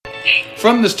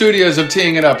From the studios of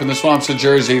Teeing It Up in the swamps of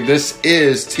Jersey, this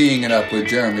is Teeing It Up with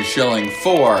Jeremy Schilling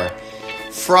for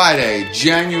Friday,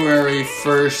 January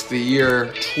 1st, the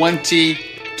year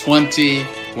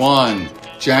 2021.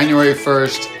 January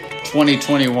 1st,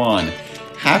 2021.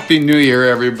 Happy New Year,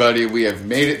 everybody. We have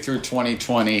made it through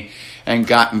 2020 and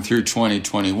gotten through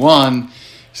 2021.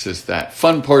 This is that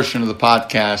fun portion of the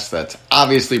podcast that's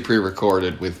obviously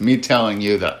pre-recorded with me telling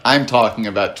you that I'm talking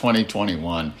about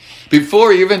 2021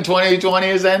 before even 2020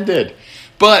 has ended.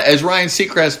 But as Ryan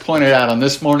Seacrest pointed out on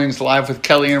this morning's Live with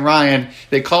Kelly and Ryan,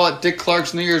 they call it Dick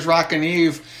Clark's New Year's Rockin'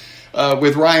 Eve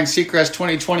with Ryan Seacrest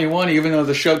 2021, even though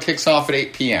the show kicks off at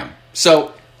 8 p.m.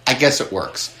 So I guess it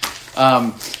works.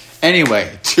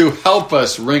 Anyway, to help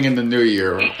us ring in the new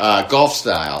year, golf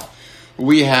style,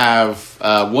 we have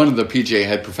one of the PGA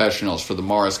head professionals for the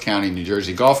Morris County, New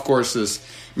Jersey golf courses,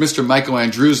 Mr. Michael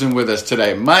Andrewsen, with us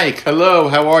today. Mike, hello.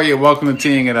 How are you? Welcome to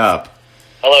Teeing It Up.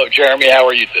 Hello, Jeremy. How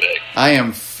are you today? I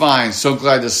am fine. So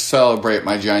glad to celebrate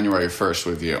my January 1st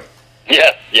with you.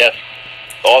 Yes.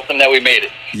 Awesome that we made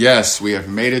it. Yes, we have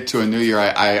made it to a new year.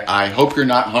 I hope you're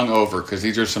not hungover, because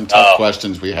these are some tough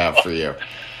questions we have for you.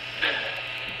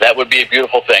 That would be a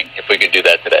beautiful thing if we could do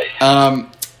that today.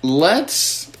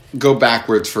 Let's go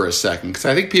backwards for a second, because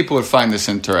I think people would find this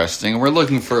interesting. We're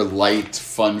looking for light,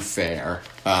 fun fare,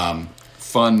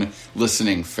 fun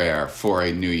listening fare for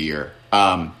a new year.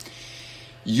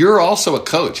 You're also a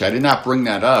coach. I did not bring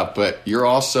that up, but you're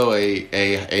also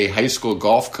a high school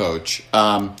golf coach.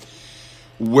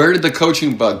 Where did the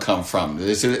coaching bug come from?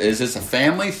 Is this a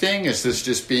family thing? Is this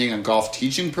just being a golf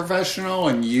teaching professional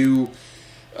and you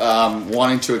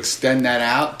wanting to extend that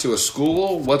out to a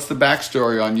school? What's the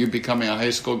backstory on you becoming a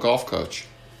high school golf coach?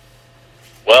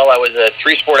 Well, I was a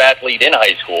three-sport athlete in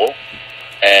high school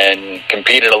and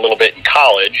competed a little bit in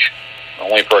college,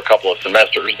 only for a couple of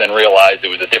semesters, then realized it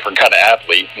was a different kind of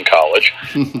athlete in college.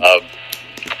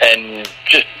 And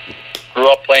just grew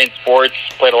up playing sports,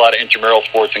 played a lot of intramural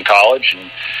sports in college,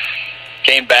 and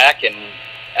came back, and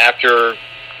after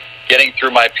getting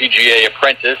through my PGA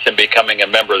apprentice and becoming a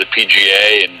member of the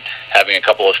PGA and having a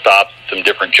couple of stops at some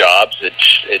different jobs,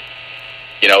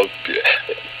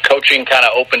 coaching kind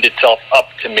of opened itself up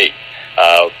to me.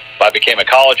 I became a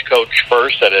college coach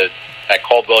first at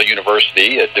Caldwell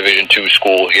University, a Division II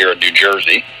school here in New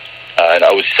Jersey, in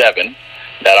 2007.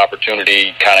 That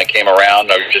opportunity kind of came around.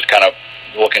 I was just kind of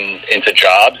looking into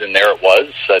jobs, and there it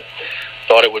was. I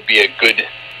thought it would be a good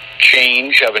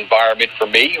change of environment for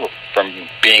me from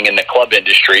being in the club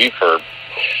industry for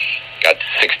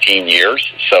 16 years.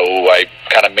 So I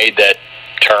kind of made that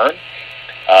turn,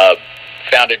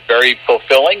 found it very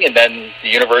fulfilling, and then the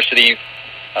university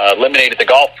eliminated the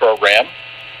golf program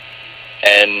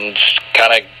and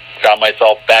kind of found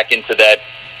myself back into that,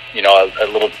 a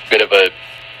little bit of a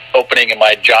opening in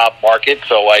my job market.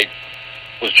 So I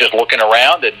was just looking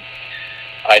around, and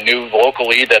I knew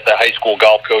locally that the high school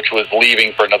golf coach was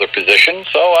leaving for another position.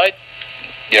 So it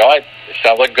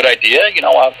sounds like a good idea.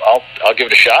 I'll give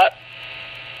it a shot.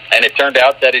 And it turned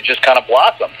out that it just kind of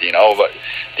blossomed. But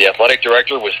the athletic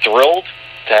director was thrilled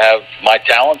to have my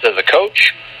talents as a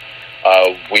coach.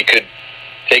 We could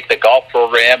take the golf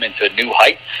program into new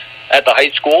heights at the high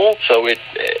school. So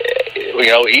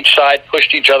each side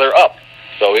pushed each other up.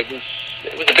 So it was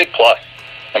a big plus.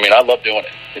 I mean, I love doing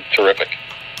it. It's terrific.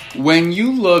 When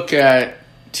you look at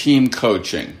team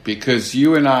coaching, because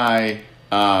you and I,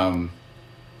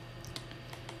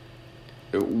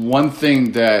 one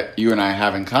thing that you and I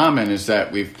have in common is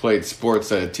that we've played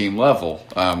sports at a team level.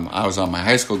 I was on my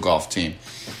high school golf team.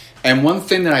 And one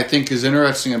thing that I think is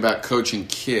interesting about coaching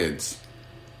kids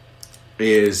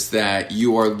is that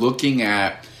you are looking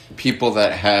at people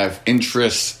that have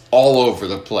interests all over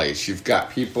the place. You've got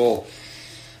people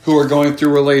who are going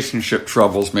through relationship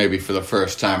troubles maybe for the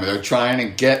first time, or they're trying to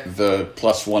get the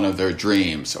 +1 of their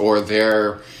dreams, or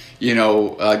they're,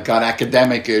 got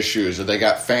academic issues, or they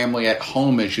got family at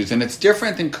home issues. And it's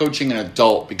different than coaching an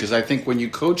adult, because I think when you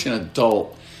coach an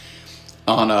adult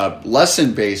on a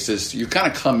lesson basis, you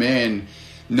kind of come in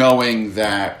knowing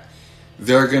that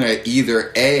they're going to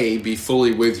either A, be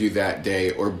fully with you that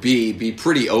day, or B, be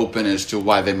pretty open as to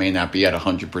why they may not be at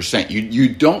 100%.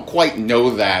 You don't quite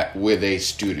know that with a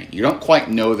student. You don't quite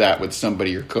know that with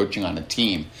somebody you're coaching on a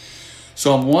team.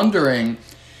 So I'm wondering,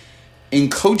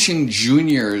 in coaching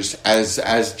juniors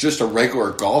as just a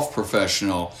regular golf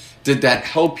professional, did that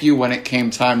help you when it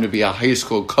came time to be a high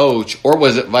school coach, or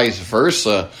was it vice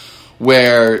versa,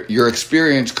 where your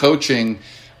experience coaching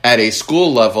at a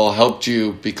school level helped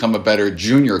you become a better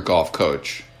junior golf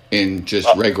coach in just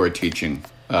regular teaching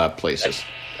places?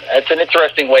 That's an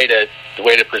interesting way to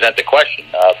present the question.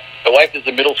 My wife is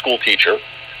a middle school teacher,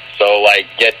 So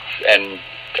and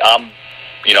I'm,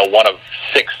 one of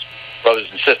 6 brothers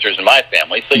and sisters in my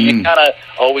family. So you kind of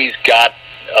always got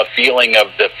a feeling of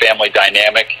the family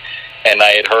dynamic. And I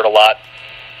had heard a lot,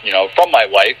 from my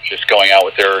wife, just going out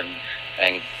with her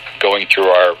and going through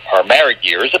our married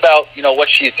years about, what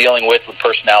she's dealing with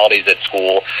personalities at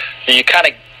school. So you kind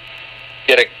of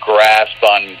get a grasp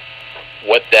on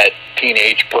what that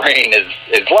teenage brain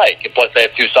is like. And plus I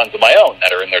have 2 sons of my own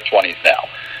that are in their 20s now.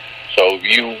 So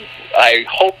I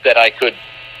hope that I could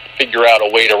figure out a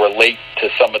way to relate to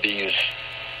some of these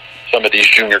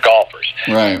junior golfers.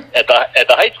 Right. At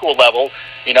the high school level,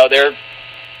 you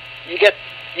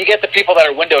get the people that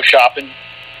are window shopping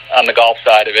on the golf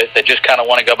side of it that just kind of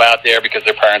want to go out there because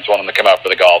their parents want them to come out for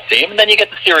the golf team, and then you get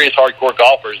the serious hardcore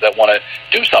golfers that want to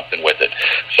do something with it.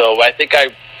 So I think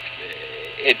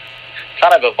it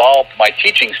kind of evolved my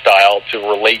teaching style to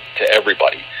relate to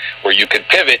everybody, where you could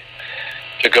pivot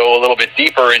to go a little bit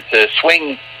deeper into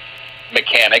swing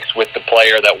mechanics with the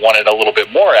player that wanted a little bit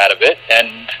more out of it,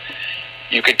 and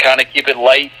you could kind of keep it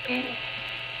light and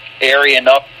airy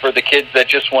enough for the kids that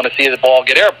just want to see the ball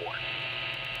get airborne.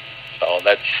 So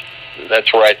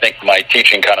that's where I think my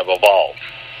teaching kind of evolved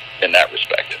in that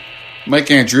respect. Mike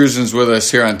Andrewson's with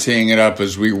us here on Teeing It Up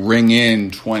as we ring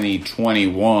in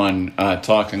 2021,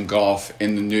 talking golf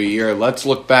in the new year. Let's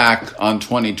look back on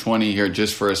 2020 here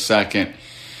just for a second.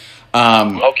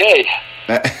 Okay.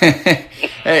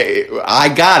 Hey, I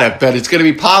got it, but it's going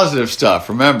to be positive stuff.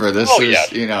 Remember, this is,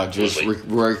 just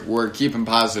we're keeping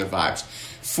positive vibes.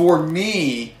 For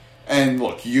me, and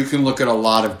look, you can look at a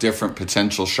lot of different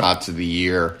potential shots of the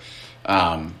year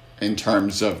in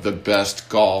terms of the best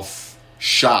golf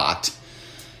shot.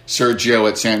 Sergio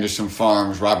at Sanderson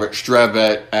Farms, Robert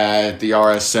Strebet at the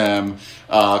RSM,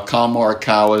 Colin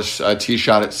Morikawa's tee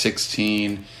shot at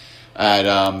 16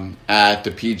 at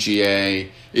the PGA.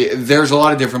 There's a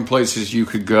lot of different places you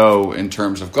could go in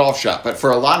terms of golf shot, but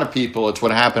for a lot of people, it's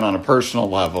what happened on a personal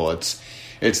level. It's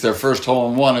their first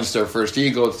hole-in-one, it's their first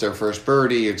eagle, it's their first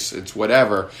birdie, it's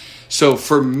whatever. So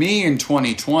for me in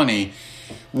 2020,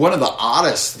 one of the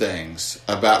oddest things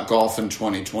about golf in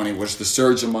 2020 was the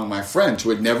surge among my friends who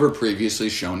had never previously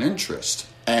shown interest.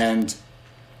 And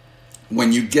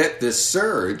when you get this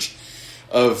surge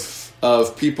of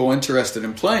people interested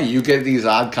in playing, you get these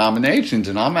odd combinations.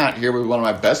 And I'm out here with one of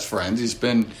my best friends. He's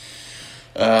been,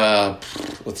 let's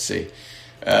see,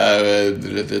 trying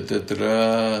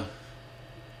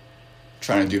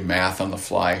to do math on the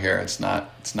fly here. It's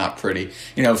not pretty.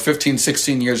 15,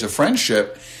 16 years of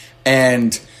friendship,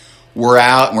 and we're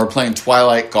out and we're playing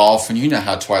twilight golf, and you know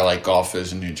how twilight golf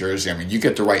is in New Jersey. I mean, you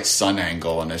get the right sun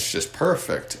angle, and it's just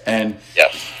perfect. And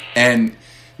yes. And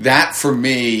that, for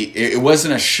me, it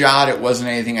wasn't a shot. It wasn't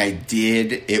anything I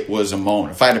did. It was a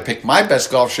moment. If I had to pick my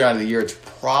best golf shot of the year, it's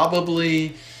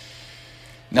probably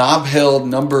Nob Hill,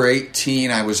 number 18.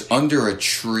 I was under a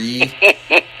tree,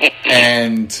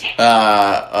 and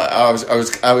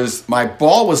I was. My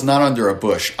ball was not under a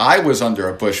bush. I was under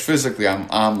a bush physically.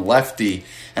 I'm lefty,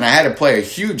 and I had to play a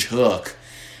huge hook.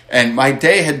 And my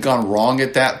day had gone wrong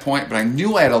at that point, but I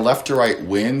knew I had a left to right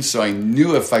wind, so I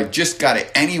knew if I just got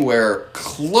it anywhere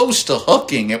close to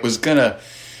hooking, it was gonna,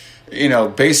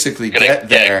 basically get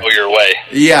there. Go your way.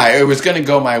 Yeah, it was gonna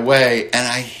go my way, and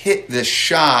I hit this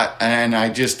shot, and I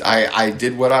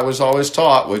did what I was always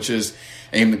taught, which is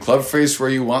aim the club face where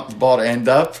you want the ball to end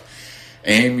up.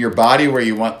 Aim your body where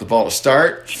you want the ball to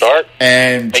start.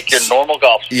 And make your normal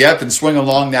golf swing. Yep, and swing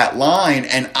along that line.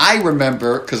 And I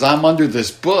remember, because I'm under this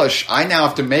bush, I now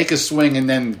have to make a swing and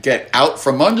then get out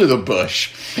from under the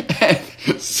bush.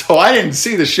 So I didn't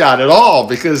see the shot at all,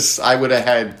 because I would have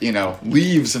had,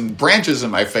 leaves and branches in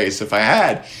my face if I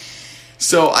had.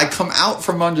 So I come out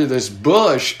from under this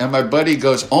bush, and my buddy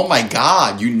goes, "Oh my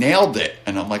God, you nailed it."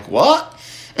 And I'm like, "What?"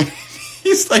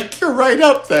 He's like, "You're right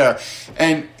up there."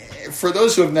 And for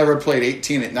those who have never played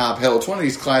 18 at Nob Hill, it's one of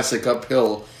these classic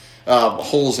uphill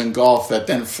holes in golf that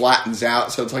then flattens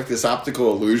out. So it's like this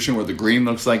optical illusion where the green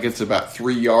looks like it's about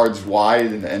 3 yards wide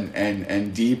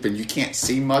and deep, and you can't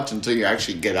see much until you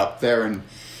actually get up there and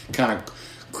kind of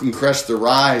crest the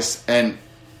rise. And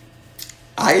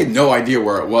I had no idea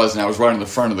where it was, and I was right in the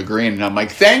front of the green, and I'm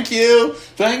like, thank you,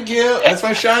 that's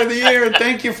my shot of the year.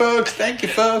 Thank you,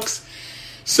 folks.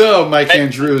 So, Mike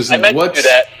Andrews, I meant to do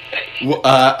that.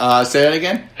 Say that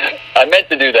again? I meant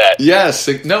to do that. Yes.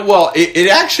 No. Well, it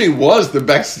actually was the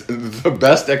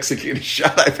best executed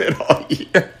shot I've hit all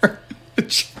year.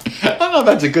 I don't know if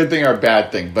that's a good thing or a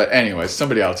bad thing, but anyway,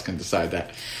 somebody else can decide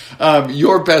that.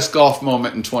 Your best golf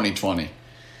moment in 2020?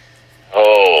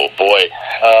 Oh boy.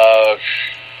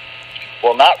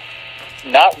 Well, not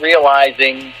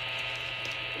realizing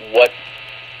what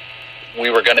we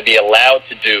were going to be allowed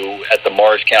to do at the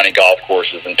Morris County golf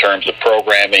courses in terms of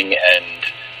programming and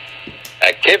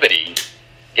activity,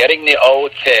 getting the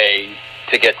OK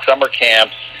to get summer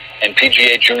camps and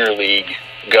PGA Junior League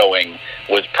going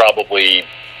was probably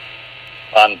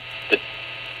on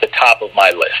the top of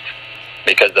my list,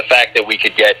 because the fact that we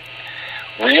could get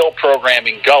real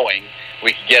programming going,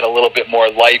 we could get a little bit more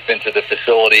life into the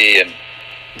facility and,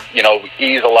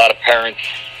 ease a lot of parents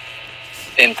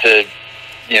into,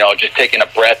 just taking a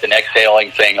breath and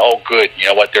exhaling, saying, oh, good, you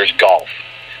know what, there's golf.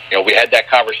 We had that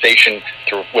conversation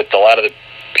with a lot of the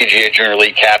PGA Junior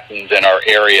League captains and our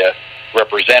area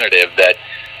representative that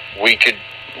we could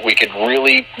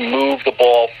really move the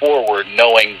ball forward,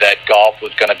 knowing that golf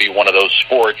was going to be one of those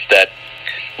sports that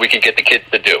we could get the kids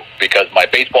to do, because my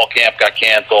baseball camp got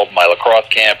canceled, my lacrosse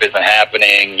camp isn't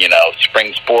happening,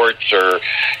 spring sports are,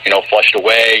 flushed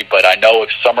away, but I know if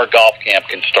summer golf camp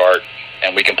can start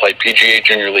and we can play PGA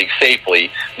Junior League safely,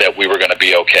 that we were going to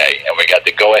be okay. And we got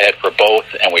the go-ahead for both,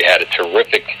 and we had a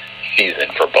terrific season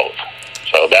for both.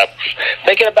 So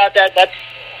thinking about that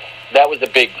was a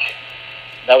big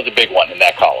one in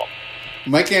that column.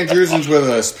 Mike Andrewson's with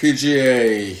us,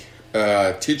 PGA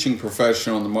teaching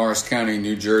professional in the Morris County,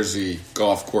 New Jersey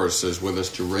golf courses, with us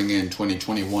to ring in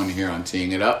 2021 here on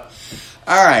Teeing It Up.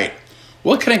 All right,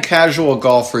 what can a casual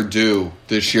golfer do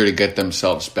this year to get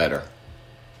themselves better?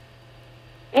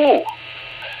 Ooh,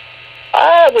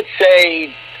 I would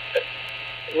say,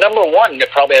 number one, it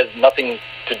probably has nothing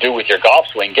to do with your golf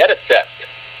swing. Get assessed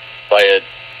by a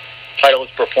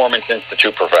Titleist Performance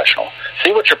Institute professional.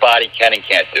 See what your body can and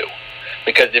can't do.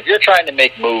 Because if you're trying to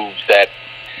make moves that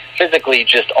physically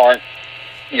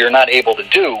you're not able to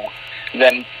do,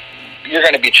 then you're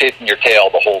going to be chasing your tail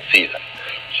the whole season.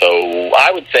 So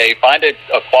I would say find a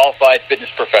qualified fitness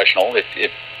professional.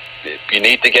 If you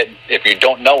need to if you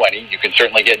don't know any, you can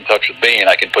certainly get in touch with me, and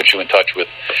I can put you in touch with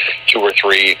 2 or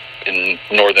 3 in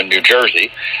northern New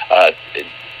Jersey.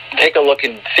 Take a look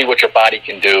and see what your body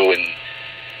can do, and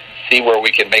see where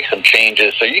we can make some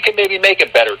changes so you can maybe make a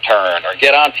better turn or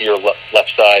get onto your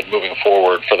left side moving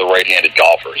forward for the right-handed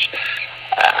golfers.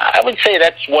 I would say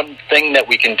that's one thing that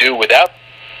we can do without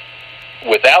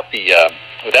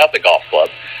the golf club.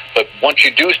 But once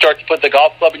you do start to put the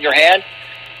golf club in your hand,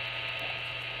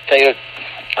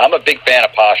 I'm a big fan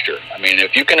of posture. I mean,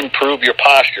 if you can improve your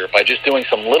posture by just doing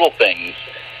some little things,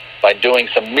 by doing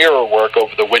some mirror work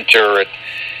over the winter,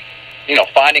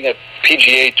 finding a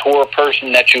PGA Tour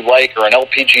person that you like or an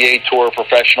LPGA Tour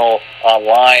professional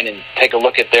online and take a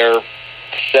look at their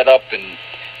setup and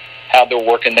how they're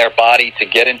working their body to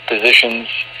get in positions,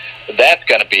 that's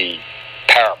going to be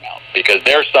paramount, because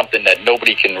there's something that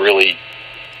nobody can really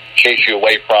chase you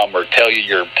away from or tell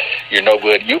you you're no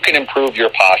good. You can improve your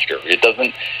posture. It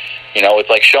doesn't, it's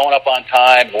like showing up on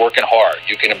time, working hard.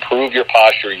 You can improve your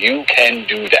posture. You can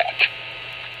do that.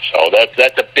 So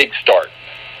that's a big start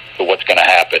to what's going to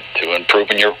happen to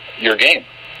improving your game.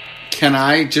 Can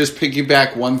I just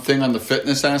piggyback one thing on the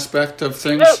fitness aspect of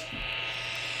things?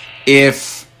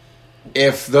 Sure.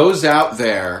 If those out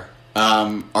there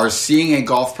are seeing a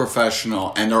golf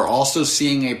professional and are also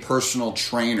seeing a personal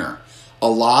trainer, a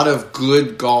lot of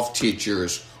good golf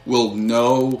teachers will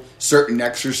know certain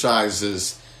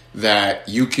exercises that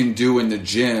you can do in the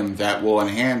gym that will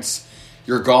enhance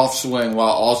your golf swing while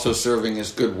also serving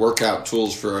as good workout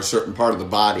tools for a certain part of the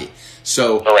body.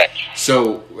 So, correct.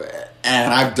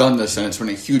 And I've done this, and it's been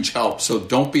a huge help. So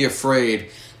don't be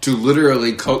afraid to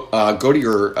literally go to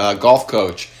your golf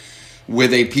coach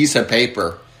with a piece of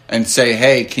paper and say,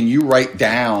 hey, can you write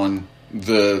down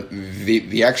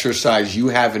the exercise you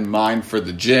have in mind for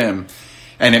the gym?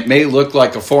 And it may look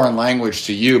like a foreign language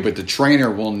to you, but the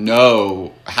trainer will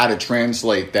know how to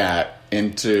translate that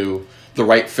into the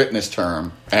right fitness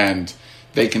term, and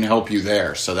they can help you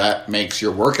there. So that makes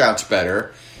your workouts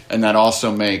better, and that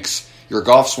also makes your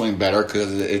golf swing better,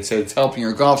 because it's helping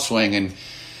your golf swing.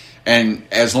 And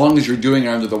as long as you're doing it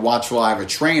under the watchful eye of a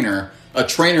trainer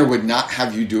would not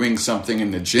have you doing something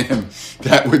in the gym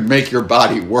that would make your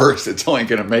body worse. It's only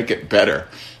going to make it better.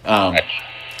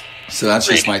 So that's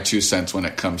just my 2 cents when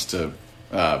it comes to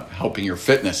helping your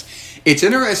fitness. It's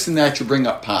interesting that you bring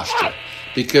up posture,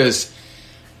 because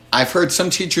I've heard some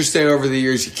teachers say over the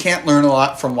years, you can't learn a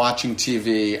lot from watching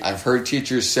TV. I've heard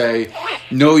teachers say,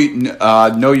 no,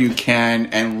 you can,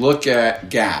 and look at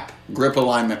GAP, grip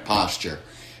alignment posture.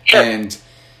 Sure. And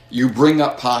you bring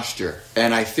up posture.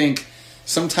 And I think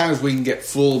sometimes we can get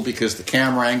fooled because the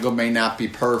camera angle may not be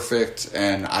perfect.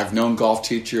 And I've known golf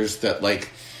teachers that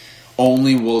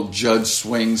only will judge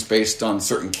swings based on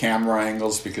certain camera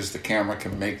angles, because the camera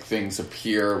can make things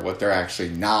appear what they're actually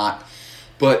not.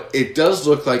 But it does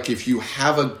look like if you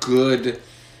have a good,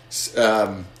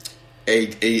 a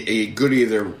good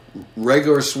either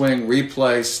regular swing,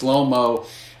 replay, slow-mo,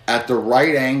 at the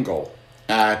right angle,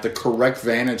 at the correct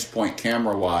vantage point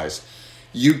camera-wise,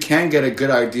 you can get a good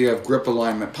idea of grip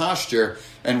alignment posture.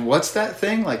 And what's that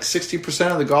thing? Like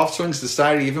 60% of the golf swings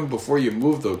decided even before you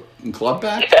move the club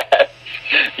back?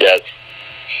 Yes.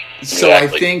 So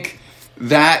Exactly. I think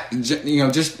that,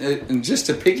 just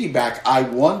to piggyback, I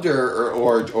wonder,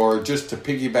 or just to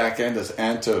piggyback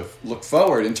and to look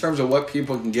forward in terms of what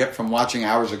people can get from watching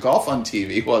hours of golf on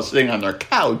TV while sitting on their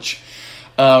couch,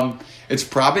 it's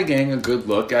probably getting a good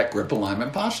look at grip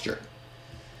alignment posture.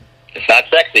 It's not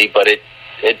sexy, but it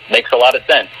makes a lot of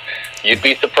sense. You'd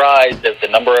be surprised at the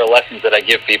number of lessons that I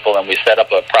give people, and we set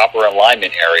up a proper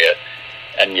alignment area,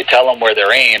 and you tell them where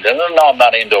they're aimed, and no, I'm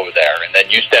not aimed over there. And then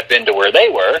you step into where they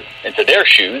were, into their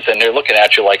shoes, and they're looking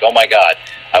at you like, oh my God,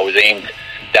 I was aimed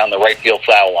down the right field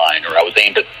foul line, or I was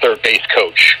aimed at the third base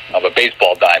coach of a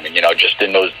baseball diamond, just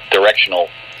in those directional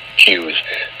cues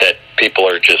that people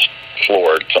are just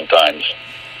floored sometimes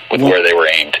with where they were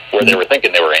aimed, where they were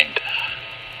thinking they were aimed.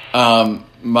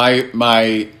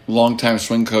 My longtime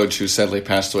swing coach, who sadly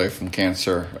passed away from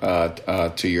cancer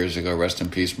 2 years ago, rest in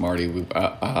peace, Marty.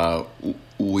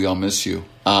 We all miss you.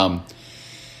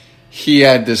 He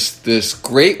had this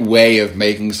great way of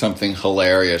making something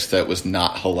hilarious that was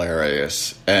not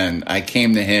hilarious, and I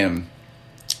came to him,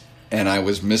 and I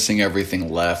was missing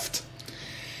everything left,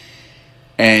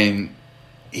 and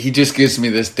he just gives me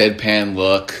this deadpan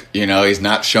look. He's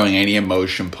not showing any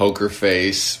emotion, poker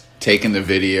face, taking the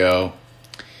video.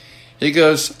 He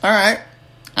goes, all right,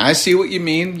 I see what you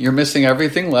mean. You're missing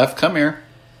everything left. Come here.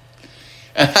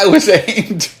 And I was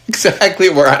aimed exactly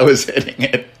where I was hitting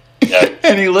it. Yeah.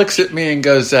 And he looks at me and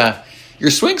goes, your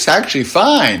swing's actually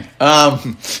fine.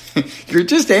 You're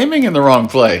just aiming in the wrong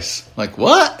place. I'm like,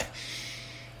 what?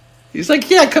 He's like,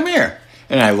 yeah, come here.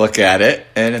 And I look at it,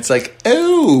 and it's like,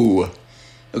 oh.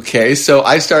 Okay, so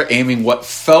I start aiming what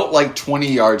felt like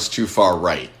 20 yards too far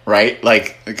right?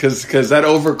 Like, because that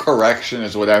overcorrection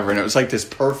is whatever, and it was like this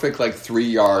perfect,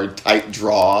 3-yard tight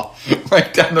draw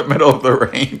right down the middle of the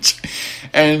range.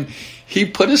 And he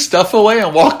put his stuff away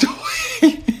and walked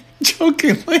away,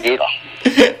 jokingly,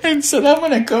 and said, I'm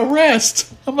going to go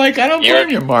rest. I'm like, I don't blame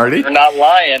you, Marty. You're not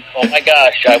lying. Oh, my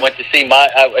gosh. I went to see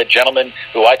a gentleman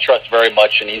who I trust very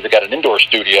much, and he's got an indoor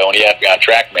studio, and he had me on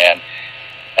TrackMan.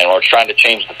 And we're trying to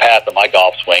change the path of my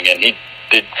golf swing, and he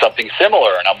did something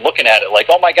similar. And I'm looking at it like,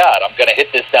 oh my God, I'm going to hit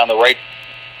this down the right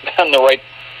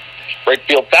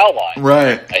field foul line.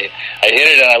 Right. I hit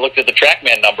it, and I looked at the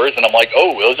TrackMan numbers, and I'm like,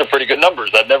 oh, those are pretty good numbers.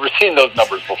 I've never seen those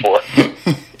numbers before.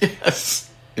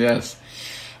 Yes. Yes.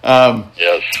 Oh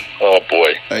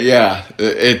boy. Yeah.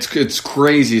 It's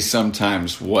crazy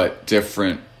sometimes what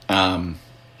different, how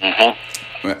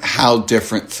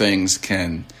different things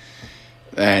can.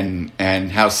 And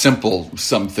how simple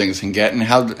some things can get, and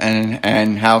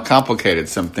how complicated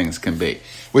some things can be.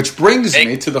 Which brings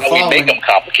me to the following. We make them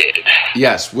complicated.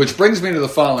 Yes, which brings me to the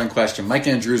following question. Mike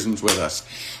Andrewson's with us.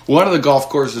 One of the golf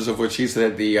courses of which he's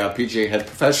the PGA head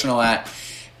professional at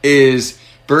is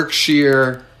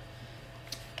Berkshire.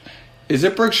 Is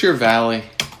it Berkshire Valley?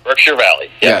 Berkshire Valley.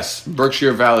 Yep. Yes,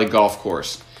 Berkshire Valley Golf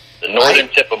Course. The northern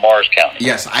tip of Morris County.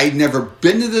 Yes, I'd never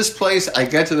been to this place. I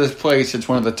get to this place. It's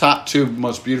one of the top 2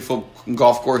 most beautiful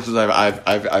golf courses I've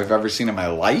ever seen in my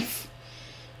life.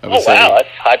 Oh, wow, that's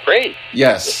high praise.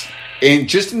 Yes. And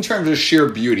just in terms of sheer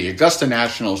beauty, Augusta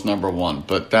National is number 1,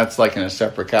 but that's like in a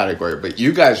separate category. But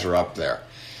you guys are up there.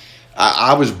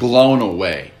 I was blown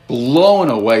away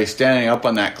standing up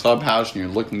on that clubhouse, and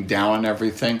you're looking down on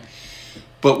everything.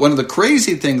 But one of the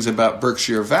crazy things about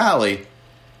Berkshire Valley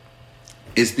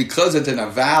is because it's in a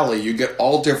valley, you get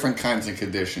all different kinds of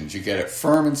conditions. You get it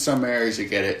firm in some areas, you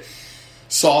get it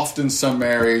soft in some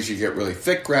areas, you get really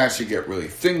thick grass, you get really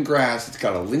thin grass. It's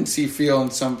got a linksy feel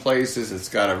in some places, it's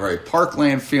got a very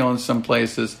parkland feel in some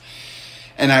places.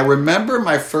 And I remember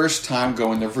my first time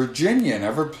going to Virginia and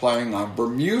ever playing on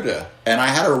Bermuda. And I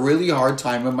had a really hard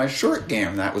time in my short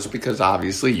game. That was because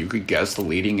obviously you could guess the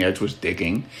leading edge was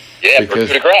digging. Yeah,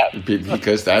 Bermuda grass.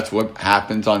 Because that's what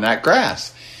happens on that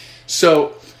grass.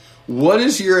 So, what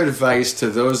is your advice to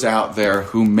those out there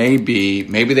who maybe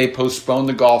they postponed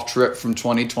the golf trip from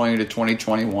 2020 to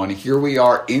 2021? Here we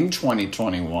are in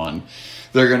 2021.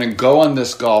 They're going to go on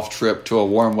this golf trip to a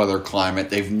warm weather climate.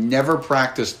 They've never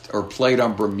practiced or played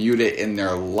on Bermuda in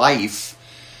their life.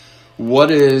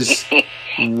 What is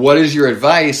your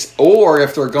advice? Or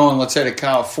if they're going, let's say, to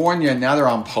California, and now they're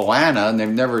on Poana and they've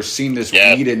never seen this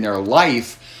weed in their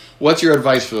life, what's your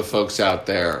advice for the folks out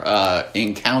there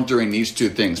encountering these two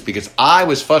things? Because I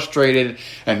was frustrated,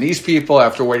 and these people,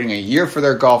 after waiting a year for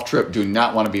their golf trip, do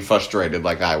not want to be frustrated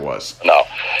like I was. No.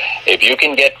 If you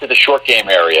can get to the short game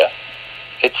area,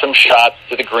 hit some shots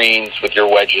to the greens with your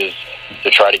wedges to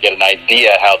try to get an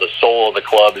idea how the sole of the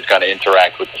club is going to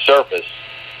interact with the surface,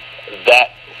 that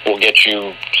will get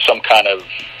you some kind of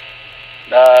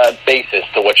basis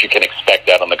to what you can expect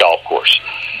out on the golf course.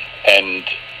 And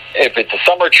if it's a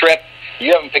summer trip,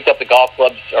 you haven't picked up the golf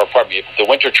clubs, or pardon me, if it's a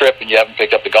winter trip and you haven't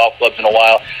picked up the golf clubs in a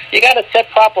while, you got to set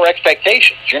proper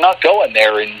expectations. You're not going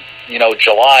there in,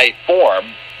 July form.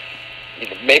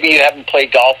 Maybe you haven't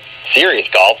played serious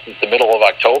golf since the middle of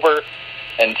October,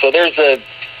 and so there's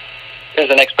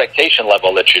an expectation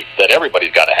level that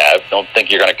everybody's got to have. Don't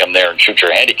think you're going to come there and shoot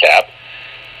your handicap,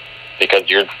 because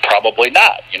you're probably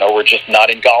not. We're just not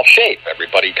in golf shape.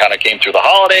 Everybody kind of came through the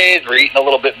holidays. We're eating a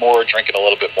little bit more, drinking a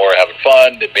little bit more, having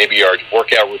fun. And maybe our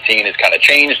workout routine has kind of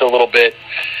changed a little bit.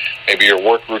 Maybe your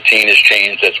work routine has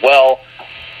changed as well.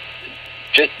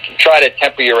 Just try to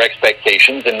temper your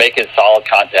expectations and make as solid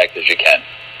contact as you can.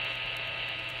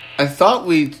 I thought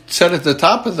we said at the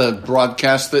top of the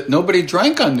broadcast that nobody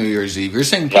drank on New Year's Eve. You're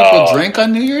saying people drank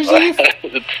on New Year's Eve?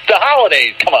 It's the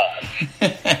holidays. Come on.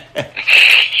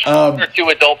 1 or 2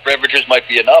 adult beverages might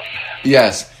be enough.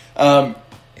 Yes.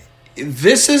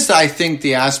 This is, I think,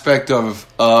 the aspect of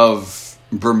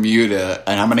Bermuda,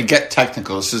 and I'm going to get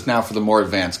technical. This is now for the more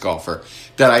advanced golfer,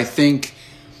 that I think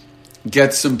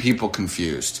gets some people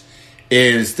confused.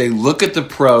 Is they look at the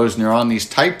pros and they're on these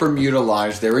tight Bermuda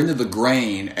lies, they're into the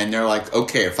grain, and they're like,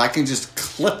 okay, if I can just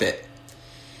clip it,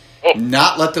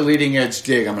 not let the leading edge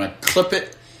dig, I'm going to clip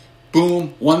it,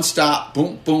 boom, one stop,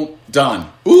 boom, boom,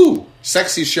 done. Ooh,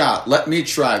 sexy shot, let me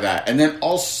try that. And then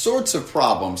all sorts of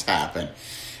problems happen.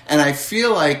 And I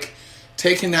feel like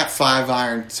taking that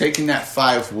 5-iron, taking that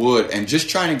 5 wood, and just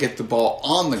trying to get the ball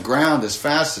on the ground as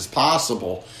fast as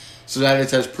possible so that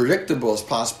it's as predictable as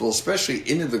possible, especially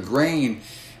into the grain,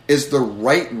 is the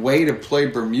right way to play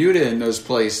Bermuda in those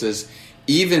places,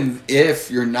 even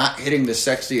if you're not hitting the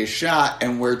sexiest shot,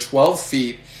 and where 12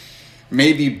 feet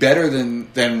may be better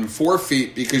than 4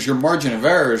 feet because your margin of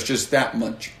error is just that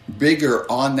much bigger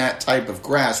on that type of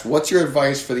grass. What's your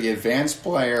advice for the advanced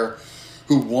player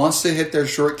who wants to hit their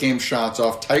short game shots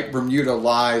off tight Bermuda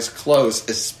lies close,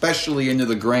 especially into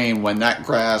the grain when that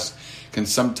grass can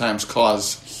sometimes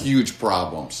cause huge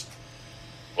problems?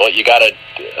 Well, you gotta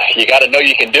know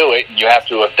you can do it, and you have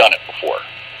to have done it before.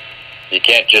 You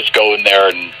can't just go in there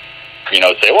and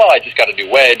say, well, I just got to do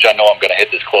wedge. I know I'm going to hit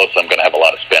this close. I'm going to have a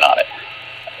lot of spin on it.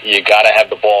 You got to have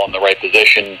the ball in the right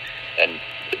position and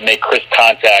make crisp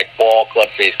contact, ball, club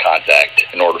face contact,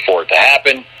 in order for it to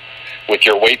happen with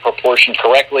your weight proportion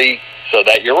correctly, so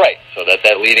that you're right, so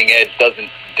that leading edge doesn't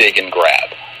dig and grab.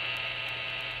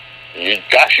 You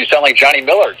sound like Johnny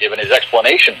Miller giving his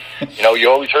explanation. You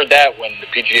always heard that when the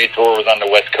PGA Tour was on the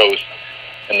West Coast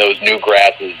and those new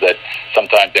grasses that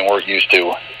sometimes they weren't used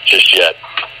to just yet.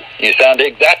 You sound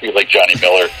exactly like Johnny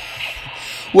Miller.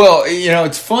 Well,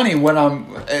 it's funny when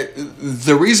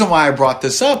the reason why I brought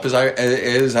this up is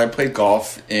I played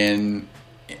golf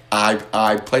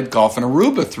I played golf in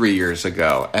Aruba 3 years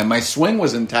ago, and my swing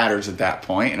was in tatters at that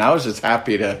point, and I was just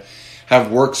happy to have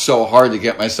worked so hard to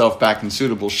get myself back in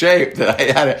suitable shape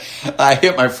that I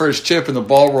hit my first chip and the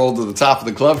ball rolled to the top of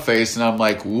the club face, and I'm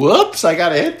like, whoops, I got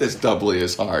to hit this doubly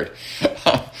as hard.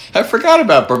 I forgot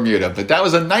about Bermuda, but that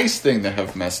was a nice thing to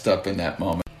have messed up in that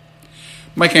moment.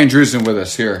 Mike Andrewson with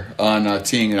us here on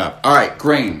Teeing It Up. All right,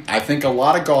 grain. I think a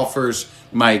lot of golfers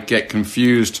might get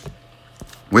confused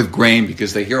with grain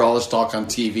because they hear all this talk on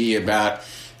TV about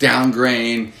down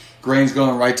grain, grain's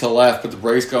going right to left, but the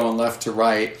break's going left to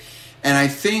right. And I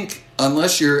think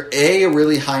unless you're A, a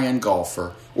really high-end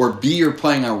golfer, or B, you're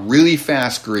playing on really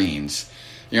fast greens,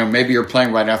 maybe you're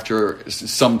playing right after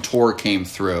some tour came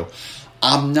through,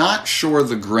 I'm not sure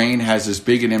the grain has as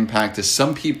big an impact as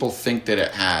some people think that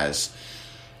it has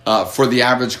for the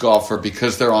average golfer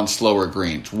because they're on slower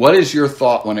greens. What is your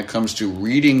thought when it comes to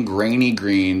reading grainy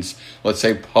greens, let's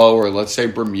say Poe or let's say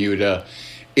Bermuda?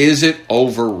 Is it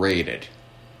overrated?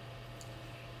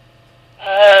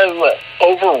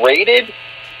 Overrated?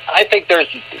 I think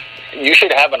you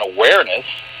should have an awareness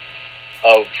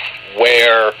of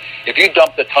where, if you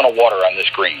dumped a ton of water on this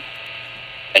green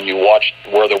and you watch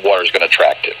where the water is going to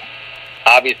track to,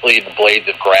 obviously the blades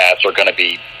of grass are going to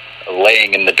be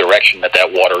laying in the direction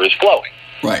that water is flowing.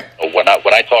 Right. When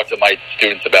I talk to my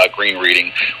students about green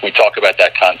reading, we talk about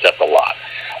that concept a lot.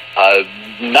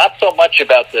 Not so much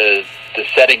about the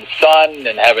setting sun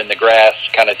and having the grass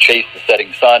kind of chase the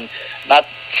setting sun. Not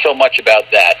so much about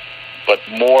that, but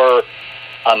more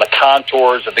on the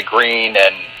contours of the green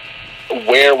and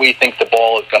where we think the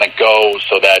ball is going to go,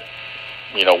 so that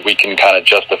we can kind of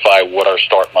justify what our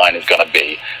start line is going to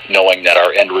be, knowing that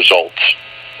our end result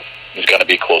is going to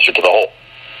be closer to the hole.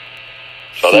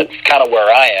 So that's kind of where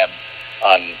I am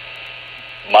on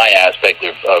my aspect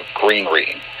of green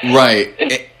reading.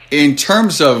 Right. In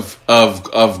terms of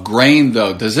grain,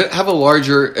 though, does it have a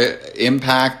larger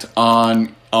impact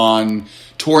on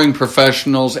touring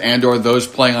professionals and or those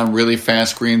playing on really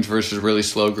fast greens versus really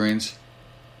slow greens?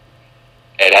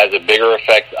 It has a bigger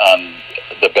effect on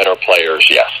the better players,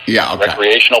 yes. Yeah, okay.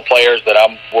 Recreational players that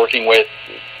I'm working with,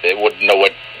 they wouldn't know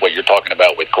what you're talking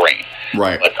about with grain.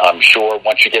 Right. But I'm sure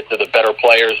once you get to the better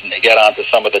players and they get onto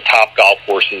some of the top golf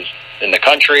courses in the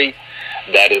country,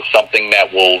 that is something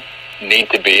that will need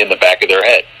to be in the back of their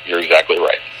head. You're exactly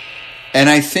right. And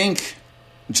I think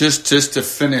just to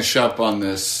finish up on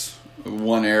this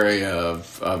one area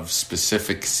of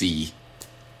specific C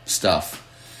stuff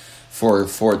for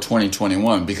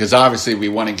 2021, because obviously we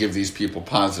want to give these people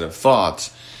positive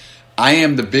thoughts. I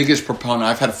am the biggest proponent.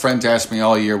 I've had friends ask me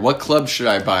all year, what club should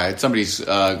I buy? I had somebody's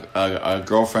a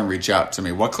girlfriend reach out to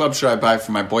me. What club should I buy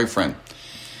for my boyfriend?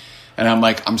 And I'm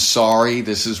like, I'm sorry,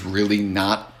 this is really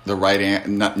not the right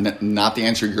not the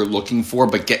answer you're looking for,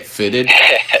 but get fitted.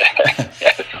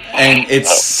 And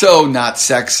it's so not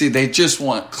sexy. They just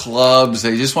want clubs.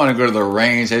 They just want to go to the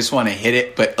range. They just want to hit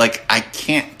it. But I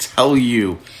can't tell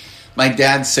you. My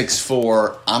dad's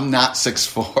 6'4". I'm not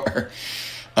 6'4".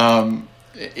 I'm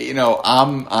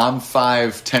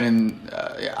 5'10", and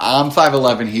I'm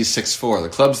 5'11". He's 6'4". The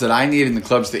clubs that I need and the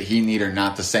clubs that he need are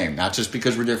not the same. Not just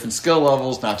because we're different skill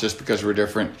levels, not just because we're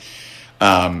different,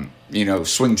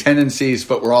 swing tendencies,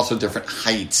 but we're also different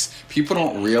heights. People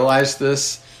don't realize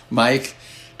this, Mike.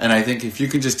 And I think if you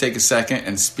can just take a second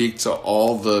and speak to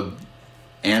all the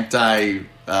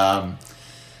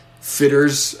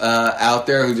fitters out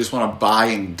there who just want to buy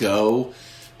and go,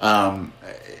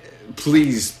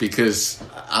 please, because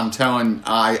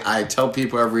I tell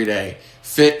people every day,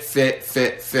 fit.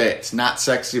 It's not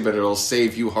sexy, but it'll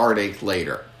save you heartache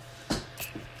later.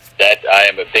 That I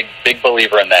am a big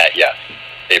believer in that. Yes,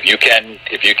 if you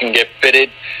can get fitted,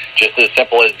 just as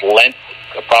simple as length,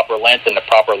 a proper length and the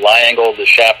proper lie angle of the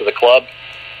shaft of the club,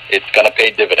 it's going to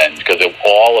pay dividends, because it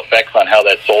all affects on how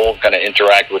that sole is going to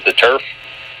interact with the turf,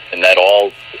 and that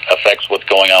all affects what's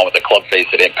going on with the club face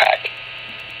at impact.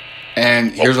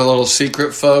 And here's a little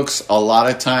secret, folks. A lot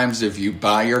of times if you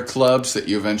buy your clubs that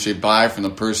you eventually buy from the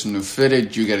person who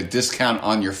fitted, you get a discount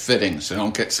on your fitting. So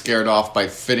don't get scared off by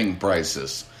fitting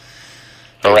prices.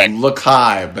 Correct. They look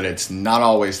high, but it's not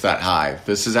always that high.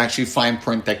 This is actually fine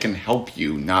print that can help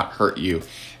you, not hurt you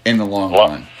in the long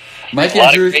run. Mike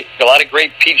Andrews, a lot of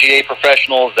great PGA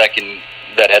professionals that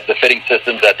have the fitting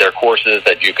systems at their courses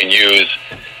that you can use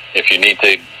if you need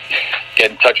to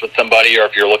get in touch with somebody, or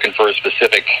if you're looking for a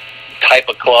specific type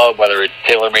of club, whether it's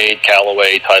TaylorMade,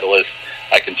 Callaway, Titleist.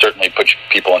 I can certainly put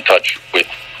people in touch with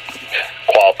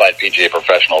qualified PGA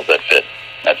professionals that fit.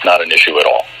 That's not an issue at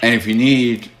all. And if you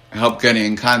need help getting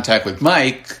in contact with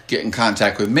Mike, get in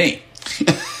contact with me.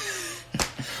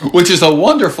 Which is a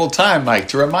wonderful time, Mike,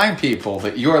 to remind people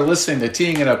that you are listening to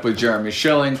Teeing It Up with Jeremy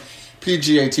Schilling,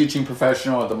 PGA teaching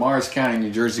professional at the Morris County, New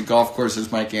Jersey Golf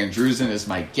Courses. Mike Andrewsen is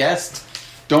my guest.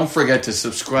 Don't forget to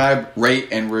subscribe, rate,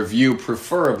 and review,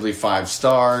 preferably 5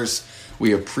 stars.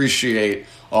 We appreciate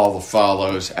all the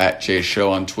follows at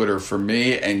JShow on Twitter for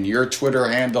me. And your Twitter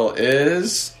handle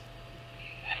is?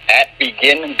 At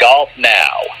Begin Golf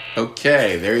Now.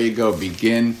 Okay, there you go.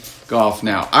 Begin Golf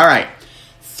Now. All right.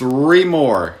 3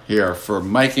 more here for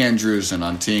Mike Andrewsen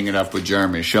on Teeing It Up with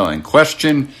Jeremy Schilling.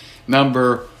 Question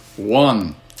number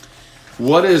 1.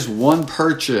 What is one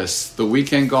purchase the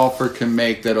weekend golfer can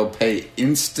make that'll pay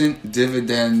instant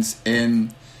dividends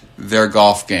in their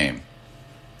golf game?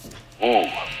 Ooh,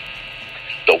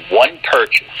 the one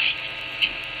purchase.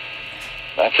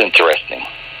 That's interesting.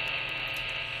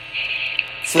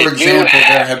 For example,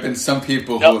 there have been some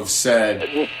people who have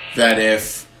said that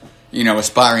if,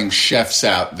 aspiring chefs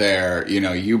out there,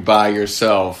 you buy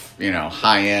yourself,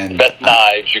 high-end... best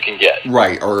knives you can get.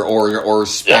 Right, or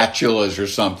spatulas or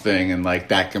something, and,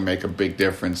 that can make a big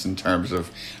difference in terms of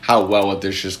how well a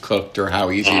dish is cooked or how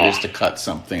easy it is to cut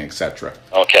something, etc.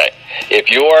 Okay.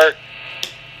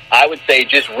 I would say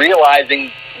just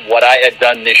realizing what I had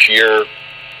done this year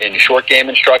in short game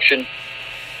instruction,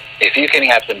 if you can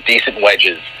have some decent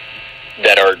wedges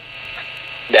that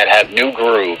have new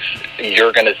grooves,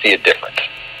 you're going to see a difference.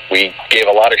 We gave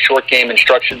a lot of short game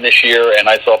instruction this year, and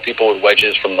I saw people with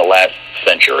wedges from the last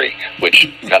century, which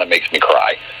kind of makes me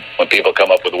cry. When people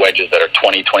come up with wedges that are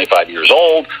 20, 25 years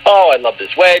old, oh, I love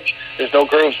this wedge, there's no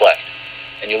grooves left.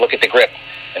 and you look at the grip,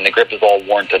 and the grip is all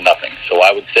worn to nothing. So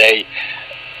I would say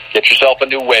get yourself a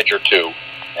new wedge or two,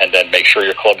 and then make sure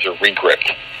your clubs are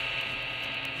re-gripped.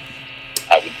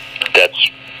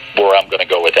 That's where I'm going to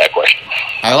go with that question.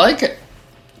 I like it.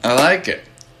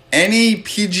 Any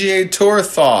PGA Tour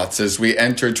thoughts as we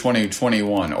enter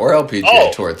 2021, or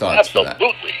LPGA Tour thoughts absolutely.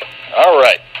 for that? All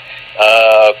right.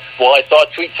 Well, I saw a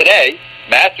tweet today.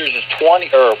 Masters is 20,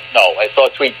 or no, I saw a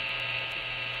tweet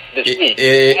this week.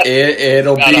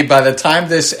 It'll be, by the time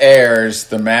this airs,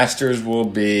 the Masters will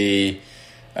be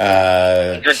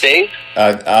 100 days?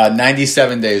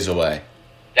 97 days away.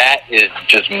 That is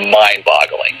just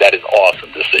mind-boggling. That is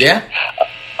awesome to see. Yeah.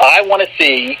 I want to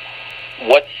see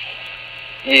what's,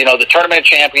 the Tournament of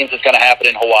Champions is going to happen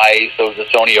in Hawaii, so is the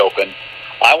Sony Open.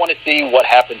 I want to see what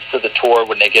happens to the tour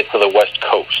when they get to the West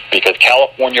Coast, because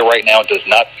California right now does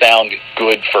not sound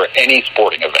good for any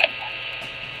sporting event.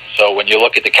 So when you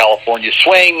look at the California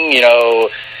swing,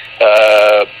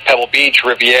 Pebble Beach,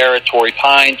 Riviera, Torrey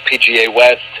Pines, PGA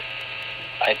West,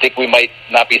 I think we might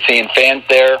not be seeing fans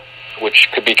there, which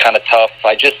could be kind of tough.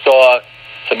 I just saw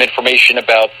some information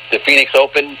about the Phoenix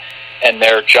Open and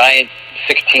their giant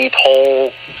 16th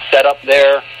hole setup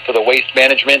there for the waste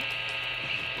management,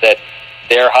 that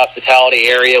their hospitality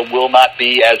area will not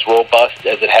be as robust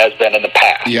as it has been in the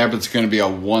past. Yeah, but it's going to be a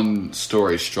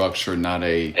one-story structure, not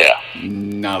a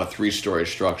 3-story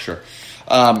structure.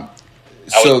 That's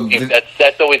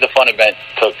always a fun event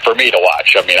for me to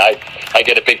watch. I mean, I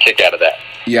get a big kick out of that.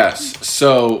 Yes.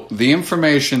 So the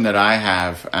information that I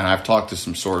have, and I've talked to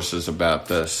some sources about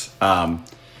this,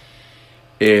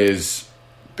 is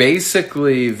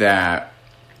basically that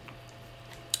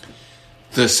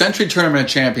the Century Tournament of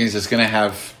Champions is going to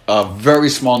have a very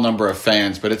small number of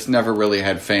fans, but it's never really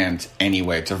had fans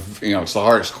anyway. It's the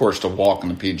hardest course to walk on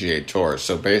the PGA Tour.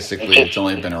 So basically, it's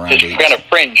only been around. Just kind of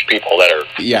fringe people that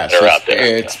are out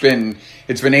there. It's been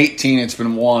 18, it's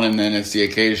been 1, and then it's the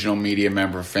occasional media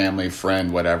member, family,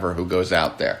 friend, whatever, who goes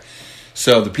out there.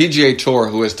 So the PGA Tour,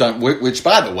 who has done, which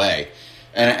by the way,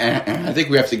 and I think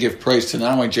we have to give praise to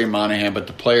not only Jay Monahan, but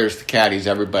the players, the caddies,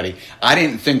 everybody. I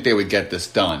didn't think they would get this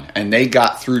done, and they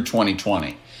got through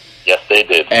 2020. Yes, they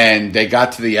did. And they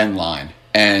got to the end line,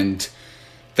 and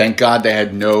thank God they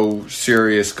had no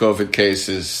serious COVID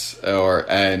cases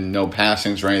and no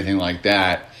passings or anything like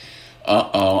that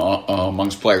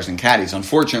amongst players and caddies.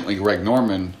 Unfortunately, Greg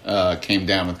Norman came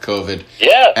down with COVID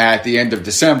at the end of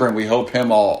December, and we hope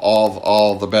him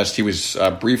all the best. He was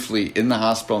briefly in the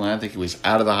hospital, and I think he was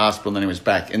out of the hospital, and then he was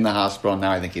back in the hospital, and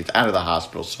now I think he's out of the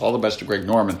hospital. So all the best to Greg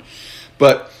Norman.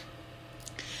 But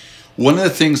one of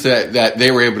the things that they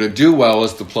were able to do well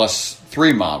is the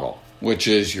 +3 model, which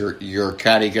is your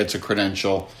caddy gets a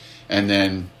credential, and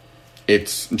then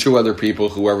it's 2 other people,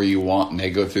 whoever you want, and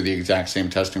they go through the exact same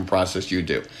testing process you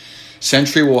do.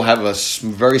 Century will have a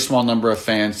very small number of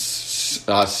fans.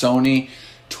 Sony,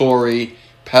 Torrey,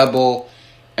 Pebble,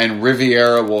 and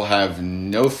Riviera will have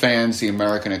no fans. The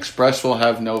American Express will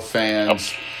have no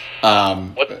fans.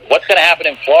 What's going to happen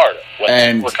in Florida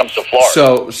when it comes to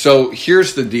Florida? So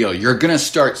here's the deal. You're going to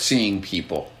start seeing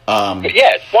people.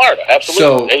 It's Florida,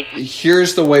 absolutely. So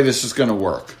here's the way this is going to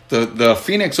work. The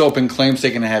Phoenix Open claims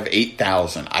they're going to have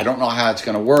 8,000. I don't know how it's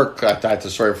going to work. That's a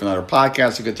story for another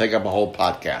podcast. It could take up a whole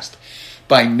podcast.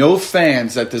 By no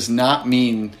fans, that does not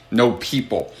mean no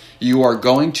people. You are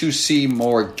going to see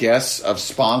more guests of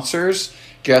sponsors,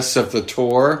 guests of the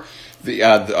tour.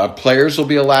 The players will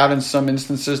be allowed in some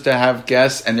instances to have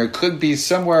guests, and there could be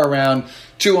somewhere around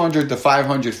 200 to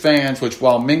 500 fans, which,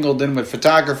 while mingled in with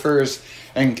photographers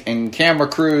and camera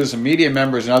crews and media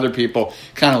members and other people,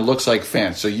 kind of looks like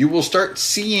fans. So you will start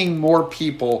seeing more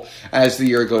people as the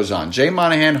year goes on. Jay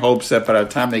Monahan hopes that by the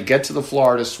time they get to the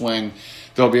Florida swing,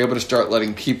 they'll be able to start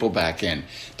letting people back in.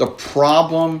 The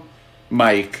problem,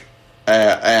 Mike,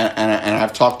 and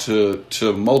I've talked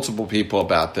to multiple people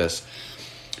about this.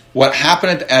 What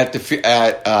happened at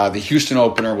the Houston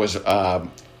opener was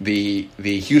the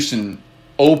Houston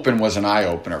Open was an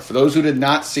eye-opener. For those who did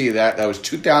not see that was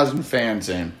 2,000 fans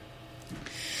in.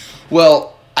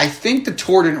 Well, I think the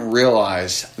tour didn't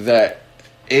realize that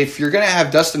if you're going to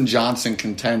have Dustin Johnson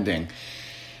contending,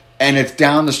 and it's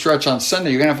down the stretch on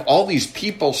Sunday, you're going to have all these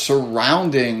people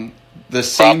surrounding the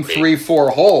same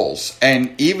 3-4 holes.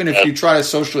 And even if you try to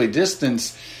socially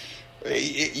distance,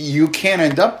 you can't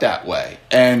end up that way.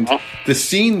 And the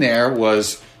scene there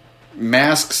was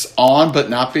masks on but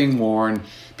not being worn,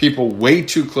 people way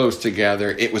too close together.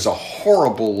 It was a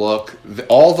horrible look.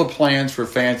 All the plans for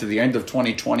fans at the end of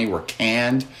 2020 were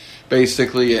canned,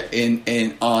 basically,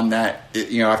 in on that,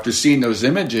 after seeing those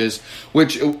images,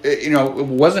 which, it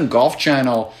wasn't Golf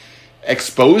Channel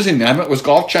exposing them. It was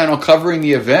Golf Channel covering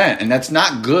the event, and that's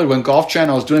not good when Golf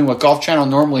Channel is doing what Golf Channel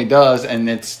normally does, and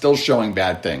it's still showing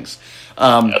bad things.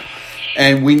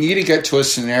 And we need to get to a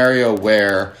scenario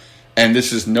where, and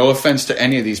this is no offense to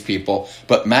any of these people,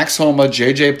 but Max Homa,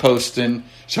 JT Poston,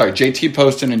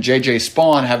 and JJ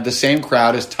Spawn have the same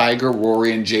crowd as Tiger,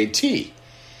 Rory, and JT.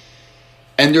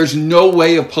 And there's no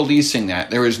way of policing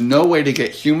that. There is no way to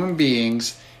get human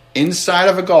beings inside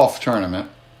of a golf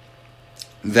tournament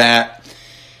that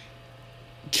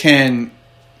can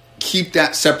keep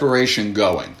that separation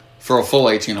going for a full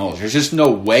 18 holes. There's just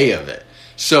no way of it.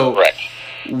 So right.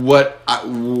 What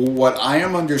I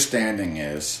am understanding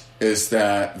is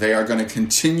that they are going to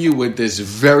continue with this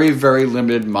very, very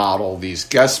limited model, these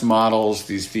guest models,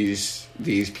 these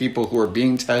people who are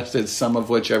being tested, some of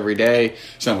which every day,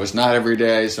 some of which not every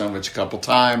day, some of which a couple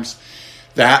times.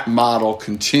 That model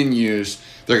continues.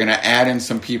 They're going to add in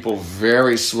some people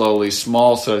very slowly,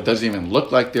 small, so it doesn't even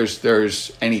look like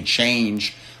there's any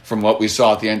change from what we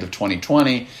saw at the end of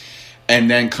 2020. And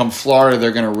then come Florida,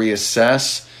 they're going to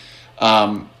reassess.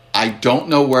 I don't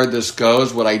know where this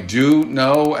goes. What I do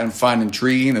know and find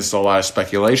intriguing, this is a lot of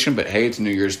speculation, but hey, it's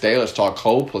New Year's Day. Let's talk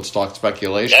hope. Let's talk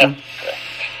speculation.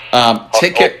 Yeah.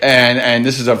 And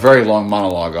this is a very long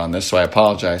monologue on this, so I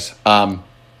apologize.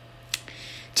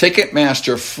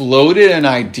 Ticketmaster floated an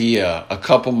idea a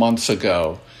couple months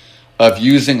ago of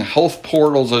using health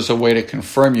portals as a way to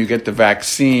confirm you get the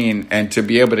vaccine and to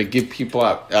be able to give people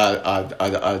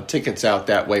out tickets out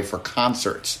that way for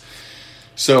concerts.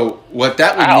 So what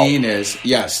that would mean is,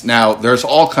 yes, now there's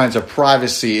all kinds of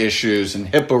privacy issues and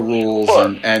HIPAA rules,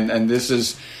 and this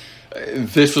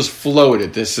was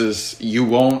floated. This is,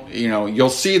 you'll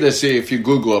see this if you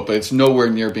Google it, but it's nowhere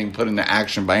near being put into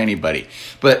action by anybody.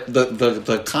 But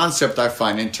the concept I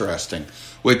find interesting,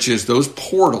 which is those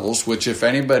portals, which if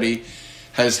anybody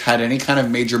has had any kind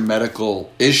of major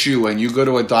medical issue and you go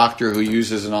to a doctor who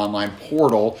uses an online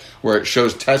portal where it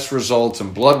shows test results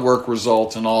and blood work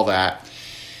results and all that,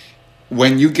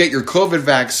 when you get your COVID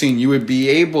vaccine, you would be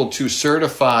able to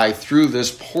certify through this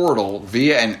portal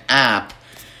via an app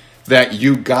that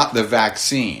you got the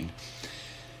vaccine.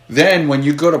 Then when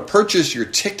you go to purchase your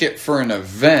ticket for an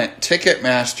event,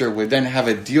 Ticketmaster would then have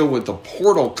a deal with the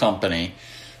portal company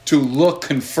to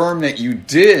confirm that you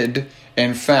did,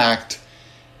 in fact,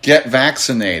 get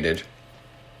vaccinated.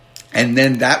 And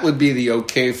then that would be the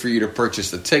okay for you to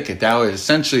purchase the ticket. That would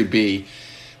essentially be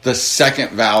the second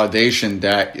validation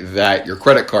that your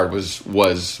credit card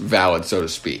was valid, so to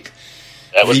speak.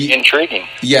 That was intriguing.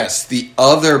 Yes. The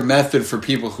other method for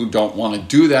people who don't want to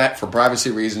do that for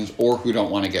privacy reasons or who don't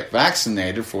want to get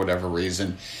vaccinated for whatever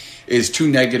reason is 2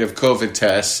 negative COVID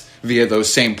tests via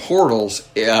those same portals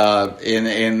in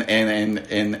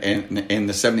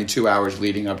the 72 hours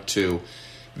leading up to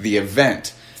the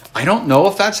event. I don't know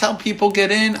if that's how people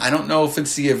get in. I don't know if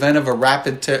it's the event of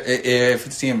if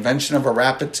it's the invention of a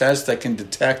rapid test that can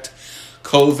detect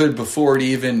COVID before it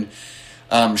even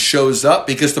shows up.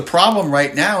 Because the problem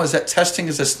right now is that testing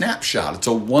is a snapshot. It's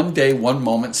a 1 day, 1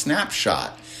 moment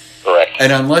snapshot. Correct.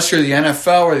 And unless you're the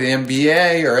NFL or the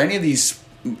NBA or any of these,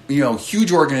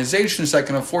 huge organizations that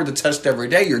can afford to test every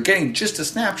day, you're getting just a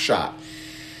snapshot.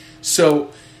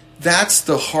 So that's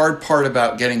the hard part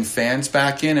about getting fans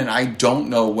back in, and I don't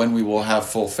know when we will have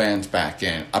full fans back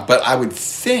in. But I would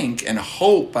think and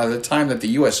hope by the time that the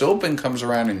U.S. Open comes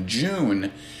around in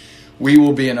June, we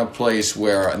will be in a place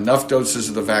where enough doses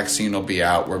of the vaccine will be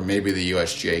out where maybe the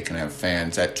USGA can have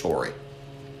fans at Torrey.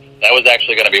 That was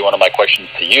actually going to be one of my questions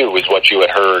to you, is what you had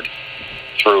heard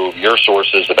through your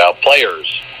sources about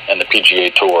players and the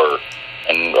PGA Tour,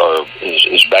 or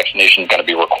is vaccination going to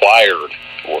be required,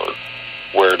 or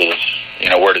where does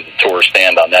the tour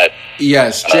stand on that?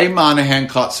 Yes, Jay Monahan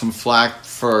caught some flack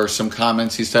for some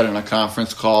comments he said in a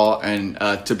conference call, and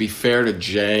to be fair to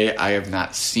Jay, I have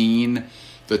not seen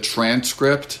the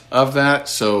transcript of that,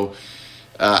 so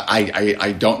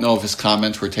I don't know if his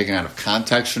comments were taken out of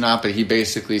context or not, but he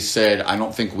basically said, I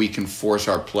don't think we can force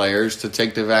our players to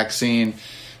take the vaccine.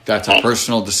 That's a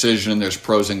personal decision. There's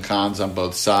pros and cons on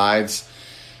both sides.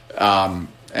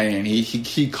 And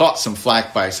he caught some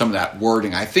flack by some of that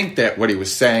wording. I think that what he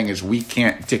was saying is we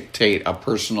can't dictate a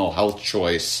personal health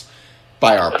choice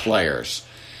by our players.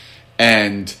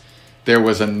 And there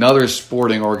was another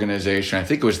sporting organization, I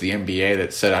think it was the NBA,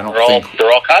 that said,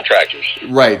 they're all contractors.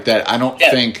 Right, that I don't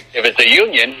think... If it's a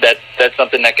union, that's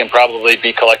something that can probably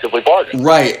be collectively bargained.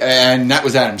 Right, and that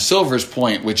was Adam Silver's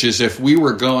point, which is if we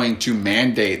were going to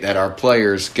mandate that our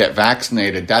players get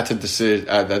vaccinated, that's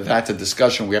a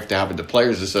discussion we have to have with the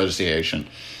Players Association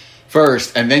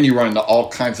first, and then you run into all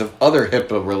kinds of other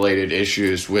HIPAA-related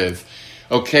issues with,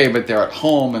 okay, but they're at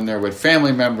home and they're with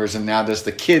family members, and now does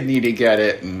the kid need to get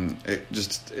it? And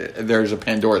there's a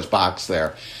Pandora's box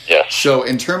there. Yes. So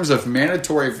in terms of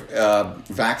mandatory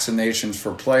vaccinations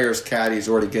for players, caddies,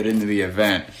 or to get into the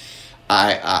event,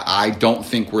 I don't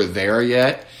think we're there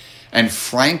yet. And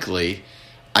frankly,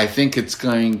 I think it's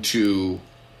going to...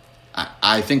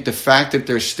 I think the fact that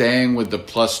they're staying with the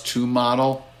 +2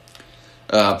 model...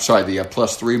 the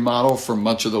 +3 model for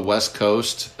much of the West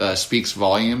Coast speaks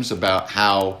volumes about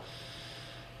how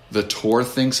the tour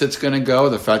thinks it's going to go.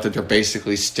 The fact that they're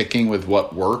basically sticking with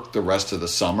what worked the rest of the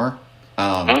summer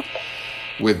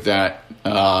with that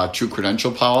true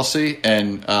credential policy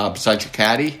and besides your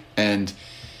caddy. And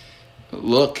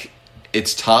look,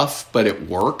 it's tough, but it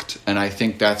worked. And I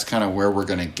think that's kind of where we're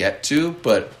going to get to.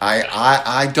 But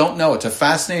I don't know. It's a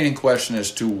fascinating question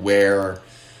as to where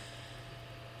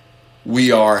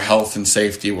we are health and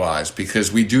safety wise,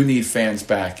 because we do need fans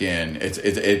back in.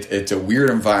 It's a weird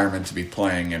environment to be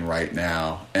playing in right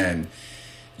now, and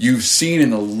you've seen in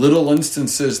the little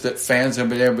instances that fans have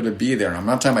been able to be there. And I'm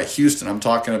not talking about Houston. I'm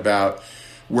talking about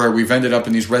where we've ended up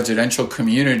in these residential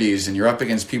communities, and you're up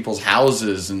against people's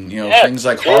houses, and things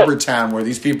like Harbortown, where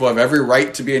these people have every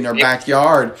right to be in their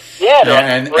backyard. Yeah,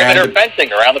 and perimeter fencing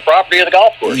around the property of the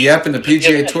golf course. Yep, and the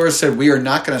PGA Tour said we are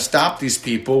not going to stop these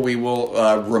people. We will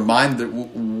remind that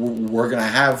we're going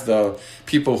to have the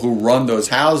people who run those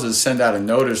houses send out a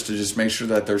notice to just make sure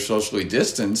that they're socially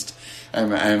distanced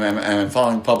and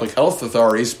following public health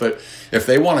authorities. But if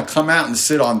they want to come out and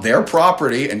sit on their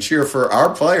property and cheer for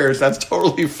our players, that's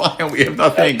totally fine. We have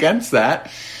nothing against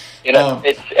that.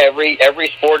 It's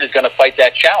every sport is going to fight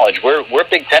that challenge. We're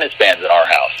big tennis fans in our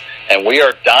house, and we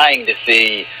are dying to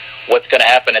see what's going to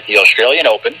happen at the Australian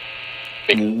Open,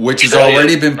 which has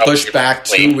already been pushed back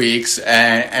 2 weeks,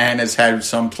 and has had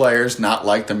some players not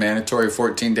like the mandatory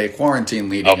 14-day quarantine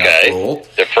leading up rule.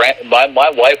 My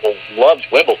wife loves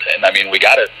Wimbledon. I mean, we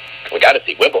got to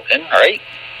see Wimbledon, right?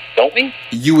 Don't we?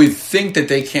 You would think that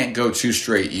they can't go 2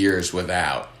 straight years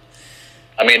without.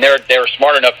 I mean, they're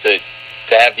smart enough to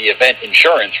have the event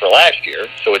insurance for last year,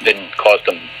 so it didn't cost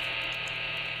them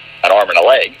an arm and a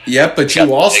leg. Yep, but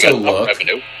you also look,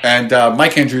 and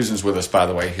Mike Andreessen's with us, by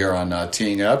the way, here on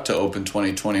Teeing It Up to Open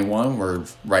 2021. We're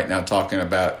right now talking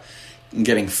about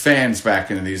getting fans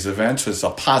back into these events. It's a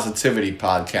positivity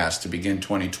podcast to begin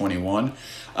 2021.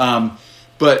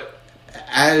 But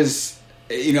as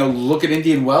look at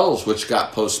Indian Wells, which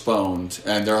got postponed,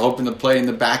 and they're hoping to play in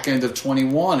the back end of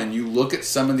 21. And you look at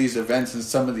some of these events and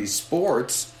some of these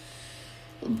sports.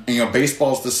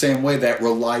 Baseball's the same way, that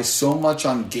relies so much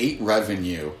on gate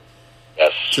revenue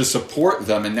to support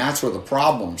them, and that's where the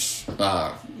problems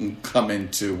come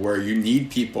into, where you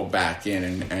need people back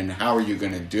in, and how are you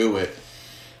going to do it?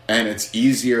 And it's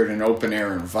easier in an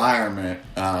open-air environment.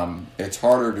 It's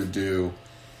harder to do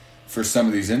for some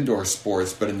of these indoor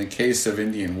sports, but in the case of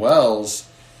Indian Wells,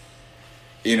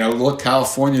 look,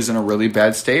 California's in a really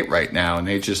bad state right now, and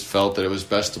they just felt that it was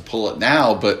best to pull it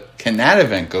now. But can that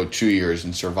event go 2 years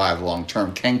and survive long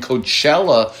term? Can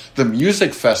Coachella, the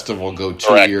music festival, go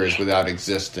 2 years without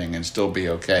existing and still be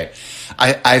okay?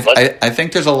 I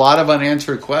think there's a lot of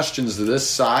unanswered questions to this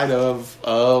side of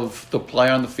the play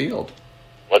on the field.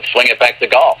 Let's swing it back to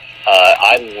golf.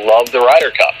 I love the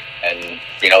Ryder Cup, and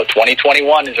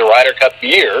 2021 is a Ryder Cup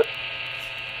year.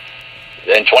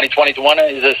 And 2021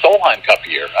 is a Solheim Cup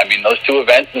year. I mean, those 2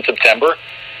 events in September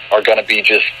are going to be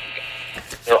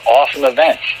they're awesome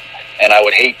events. And I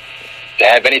would hate to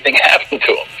have anything happen to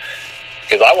them,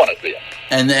 because I want to see them.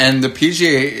 And the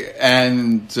PGA,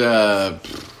 and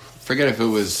forget if it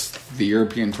was the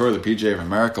European Tour, the PGA of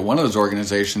America, one of those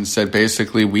organizations said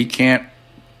basically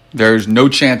there's no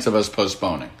chance of us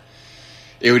postponing.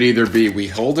 It would either be we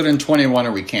hold it in 21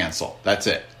 or we cancel. That's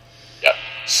it. Yep.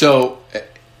 So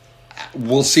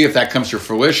we'll see if that comes to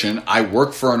fruition. I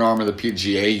work for an arm of the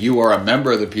PGA. You are a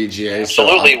member of the PGA.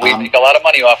 Absolutely. So we make a lot of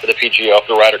money off of the PGA, off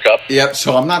the Ryder Cup. Yep.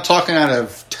 So I'm not talking out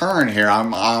of turn here.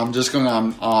 I'm just going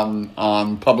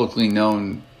on publicly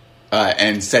known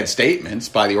and said statements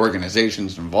by the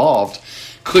organizations involved.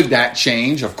 Could that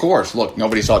change? Of course. Look,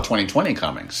 nobody saw 2020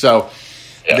 coming. So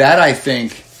that, I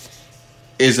think,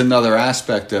 is another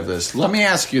aspect of this. Let me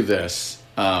ask you this,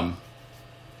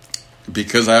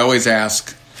 because I always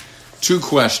ask 2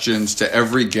 questions to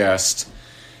every guest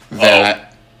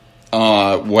that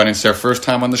when it's their first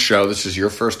time on the show. This is your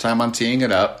first time on Teeing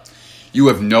It Up. You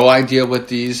have no idea what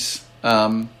these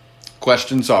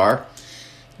questions are,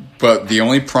 but the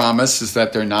only promise is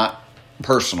that they're not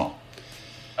personal.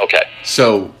 Okay.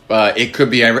 So it could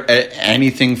be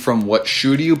anything from what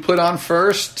shoe do you put on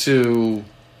first to,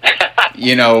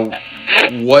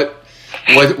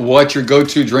 what your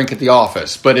go-to drink at the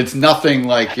office, but it's nothing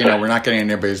like, we're not getting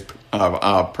into anybody's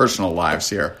personal lives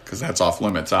here because that's off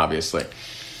limits, obviously.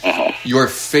 Your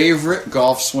favorite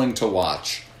golf swing to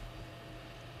watch?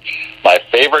 My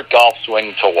favorite golf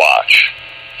swing to watch.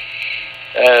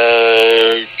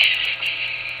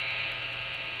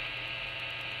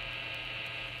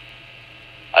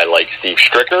 I like Steve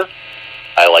Stricker.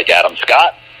 I like Adam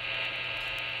Scott.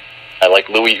 I like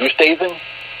Louis Oosthuizen.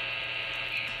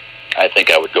 I think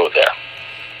I would go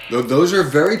there. Those are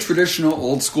very traditional,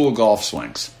 old-school golf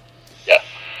swings. Yes.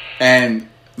 And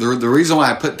the reason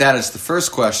why I put that as the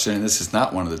first question, and this is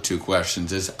not one of the two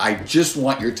questions, is I just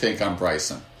want your take on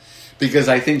Bryson. Because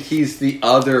I think he's the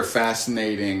other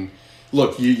fascinating...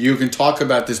 Look, you can talk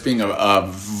about this being a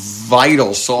vital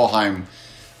Solheim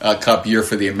Cup year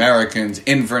for the Americans.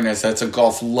 Inverness, that's a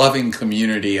golf-loving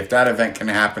community. If that event can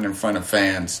happen in front of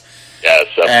fans... Yes,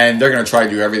 and they're going to try to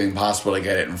do everything possible to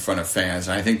get it in front of fans.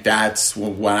 And I think that's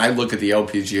when I look at the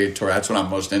LPGA Tour, that's what I'm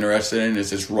most interested in, is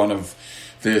this run of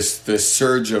this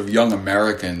surge of young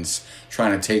Americans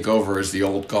trying to take over as the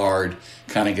old guard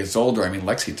kind of gets older. I mean,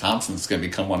 Lexi Thompson's going to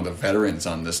become one of the veterans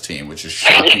on this team, which is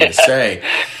shocking to say.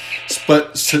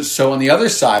 But so on the other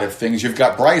side of things, you've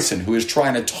got Bryson, who is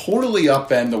trying to totally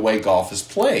upend the way golf is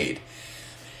played.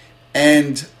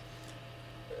 And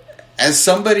as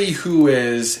somebody who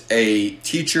is a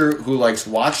teacher who likes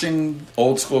watching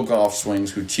old school golf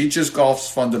swings, who teaches golf's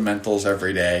fundamentals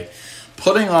every day,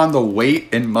 putting on the weight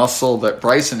and muscle that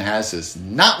Bryson has is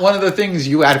not one of the things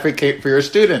you advocate for your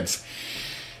students.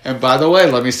 And by the way,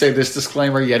 let me say this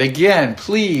disclaimer yet again.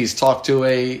 Please talk to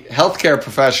a healthcare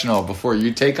professional before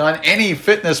you take on any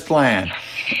fitness plan.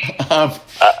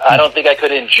 I don't think I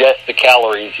could ingest the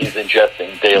calories he's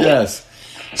ingesting daily. Yes.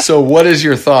 So what is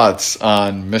your thoughts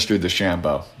on Mr.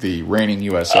 DeChambeau, the reigning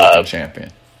U.S. Open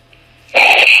champion?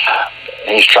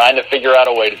 He's trying to figure out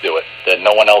a way to do it that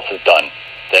no one else has done,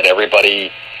 that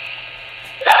everybody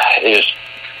is.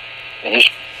 He's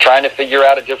trying to figure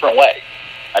out a different way.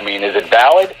 I mean, is it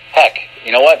valid? Heck,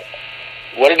 you know what?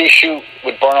 What did he shoot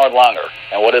with Bernhard Langer?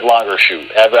 And what did Langer shoot?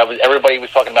 Everybody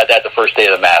was talking about that the first day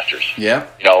of the Masters. Yeah.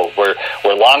 Where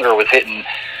Langer was hitting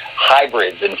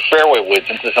hybrids and fairway woods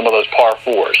into some of those par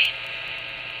fours.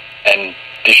 And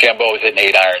DeChambeau was hitting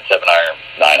 8-iron, 7-iron,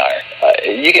 9-iron.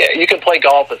 You can play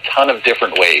golf a ton of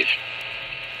different ways.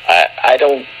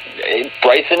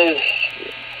 Bryson is...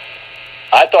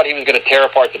 I thought he was going to tear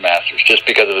apart the Masters just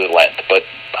because of his length, but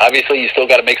obviously you still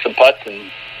got to make some putts, and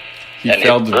he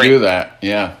failed to do that.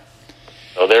 Yeah.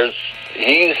 So I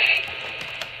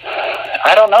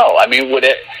don't know. I mean,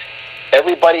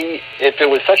 everybody, if it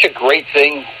was such a great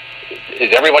thing,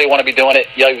 does everybody want to be doing it?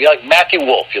 Like Matthew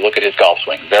Wolff, you look at his golf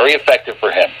swing, very effective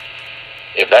for him.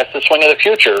 If that's the swing of the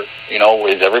future,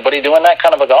 is everybody doing that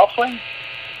kind of a golf swing?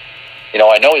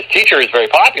 I know his teacher is very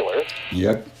popular.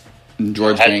 Yep.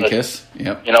 George Dankis.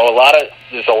 Yep.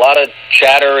 There's a lot of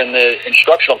chatter in the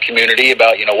instructional community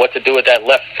about, what to do with that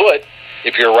left foot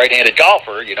if you're a right-handed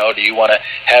golfer. Do you want to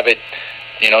have it,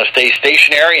 stay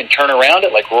stationary and turn around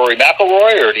it like Rory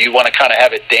McIlroy, or do you want to kind of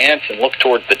have it dance and look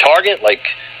towards the target like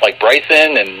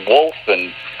Bryson and Wolff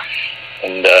and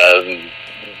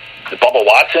Bubba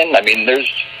Watson? I mean,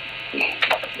 there's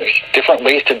different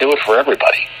ways to do it for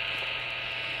everybody.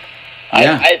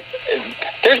 Yeah.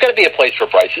 There's got to be a place for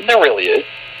Bryson. There really is.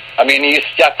 I mean,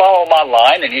 I follow him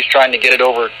online, and he's trying to get it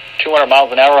over 200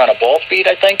 miles an hour on a ball speed,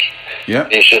 I think. Yeah.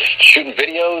 He's just shooting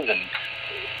videos, and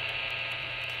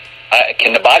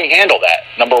can the body handle that,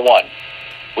 number one?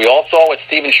 We all saw what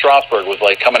Steven Strasburg was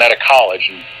like coming out of college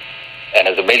and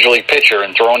as a major league pitcher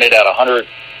and throwing it at 100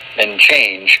 and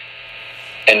change.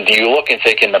 And do you look and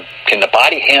say, can the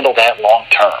body handle that long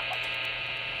term?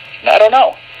 And I don't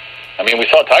know. I mean, we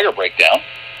saw Tiger break down.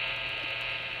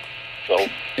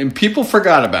 And people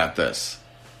forgot about this.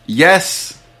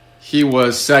 Yes, he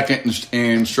was second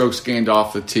in strokes gained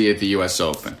off the tee at the U.S.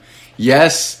 Open.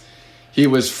 Yes, he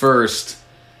was first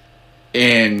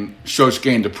in strokes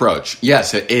gained approach.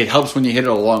 Yes, it helps when you hit it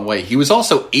a long way. He was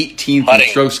also 18th in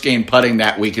strokes gained putting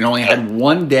that week and only had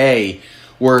one day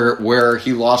where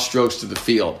he lost strokes to the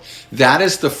field. That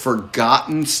is the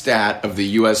forgotten stat of the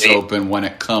U.S. Open when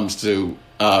it comes to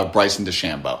Bryson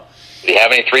DeChambeau. Do you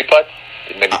have any three putts?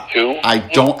 Maybe two? I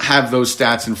don't have those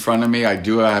stats in front of me. I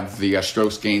do have the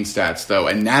strokes gained stats, though,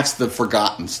 and that's the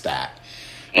forgotten stat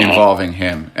involving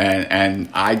him. And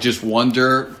I just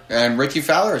wonder, and Ricky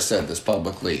Fowler said this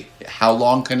publicly, how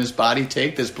long can his body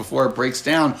take this before it breaks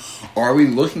down? Or are we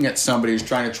looking at somebody who's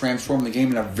trying to transform the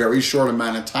game in a very short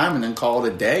amount of time and then call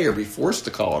it a day or be forced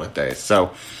to call it a day?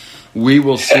 So we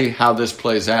will see how this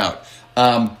plays out.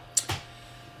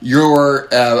 Your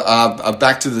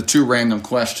back to the two random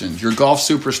questions. Your golf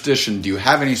superstition. Do you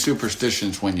have any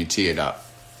superstitions when you tee it up?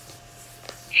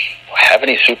 Have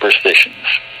any superstitions?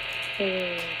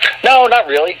 No, not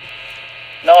really.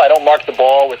 No, I don't mark the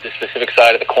ball with the specific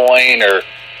side of the coin, or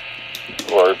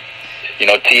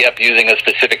tee up using a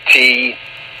specific tee,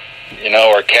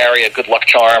 or carry a good luck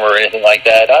charm or anything like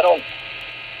that. I don't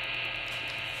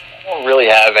really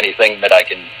have anything that I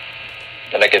can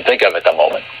think of at the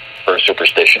moment for a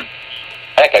superstition.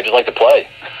 Heck, I just like to play.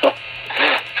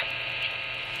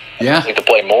 Yeah, I like to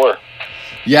play more.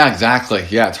 Yeah, exactly.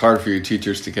 Yeah, it's hard for your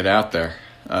teachers to get out there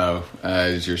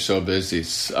as you're so busy.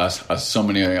 So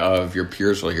many of your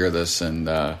peers will hear this and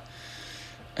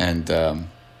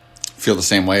feel the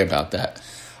same way about that.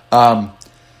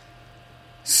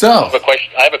 So I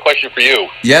have a question for you.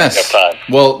 Yes. If you have time.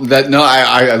 Well,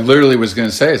 I literally was going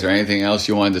to say, is there anything else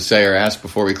you wanted to say or ask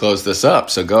before we close this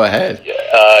up? So go ahead.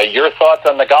 Your thoughts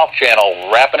on the Golf Channel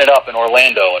wrapping it up in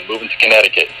Orlando and moving to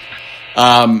Connecticut?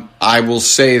 I will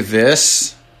say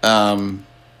this.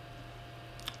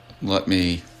 Let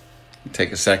me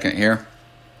take a second here,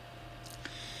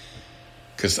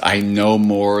 because I know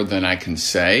more than I can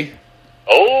say.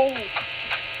 Oh.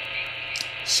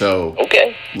 So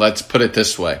okay. Let's put it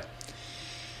this way.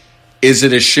 Is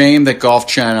it a shame that Golf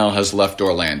Channel has left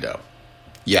Orlando?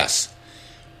 Yes.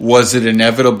 Was it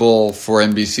inevitable for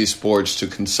NBC Sports to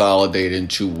consolidate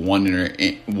into one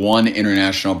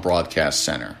international broadcast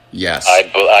center? Yes.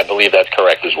 I believe that's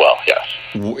correct as well, yes.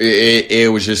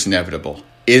 It was just inevitable.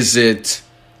 Is it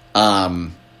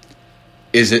sad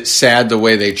the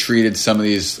way they treated some of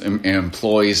these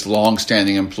employees,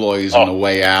 long-standing employees, on the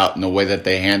way out and the way that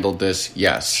they handled this?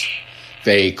 Yes.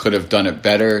 They could have done it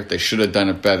better. They should have done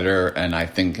it better. And I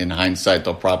think in hindsight,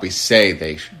 they'll probably say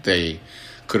they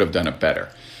could have done it better.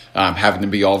 Having to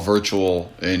be all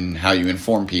virtual in how you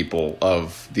inform people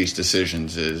of these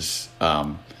decisions is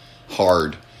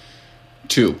hard,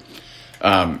 too.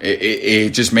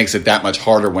 It just makes it that much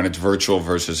harder when it's virtual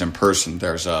versus in person.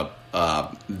 There's an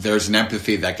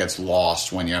empathy that gets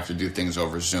lost when you have to do things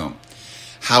over Zoom.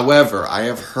 However, I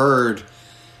have heard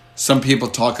some people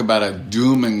talk about a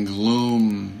doom and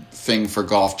gloom thing for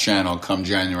Golf Channel come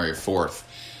January 4th.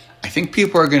 I think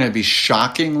people are going to be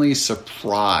shockingly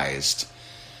surprised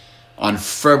on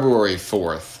February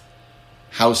 4th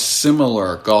how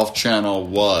similar Golf Channel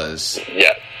was.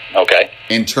 Yeah, okay.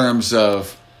 In terms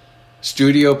of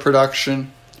studio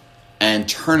production and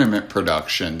tournament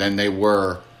production than they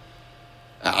were.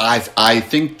 I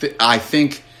think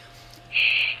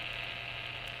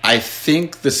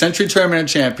the Century Tournament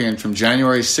champion from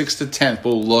January 6th to 10th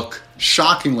will look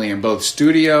shockingly in both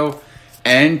studio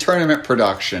and tournament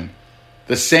production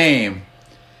the same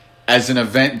as an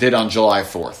event did on July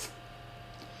 4th.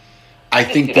 I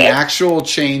think the actual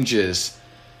changes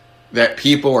that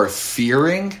people are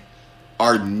fearing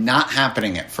are not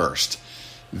happening at first.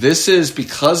 This is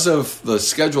because of the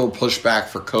schedule pushback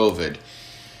for COVID.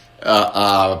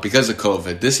 Because of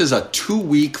COVID, this is a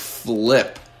 2-week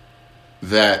flip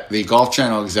that the Golf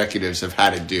Channel executives have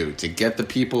had to do to get the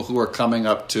people who are coming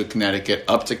up to Connecticut,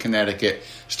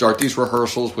 start these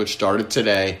rehearsals, which started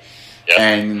today,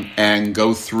 and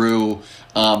go through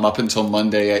up until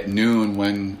Monday at noon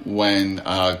when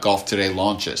Golf Today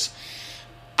launches.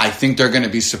 I think they're going to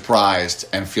be surprised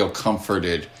and feel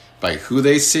comforted by who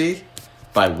they see,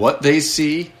 by what they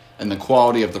see, and the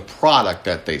quality of the product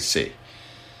that they see.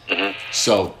 Mm-hmm.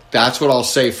 So that's what I'll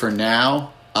say for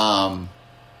now,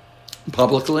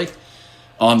 publicly,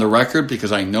 on the record,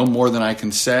 because I know more than I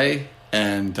can say,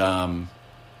 and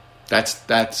that's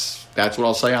what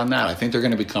I'll say on that. I think they're going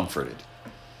to be comforted.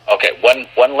 Okay, one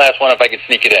last one, if I could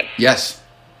sneak it in. Yes.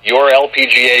 Your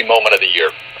LPGA moment of the year.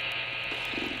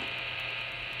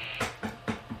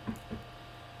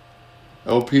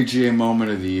 LPGA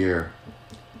moment of the year.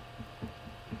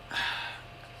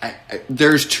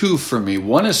 There's two for me.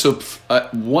 One is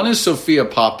Sophia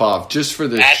Popov, just for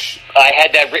the. I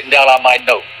had that written down on my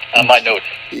notes.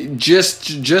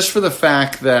 Just for the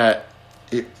fact that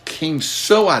it came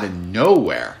so out of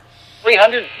nowhere.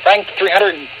 300 ranked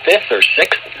 305th or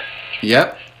 6th.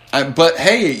 Yep, but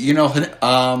hey,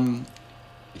 Hinako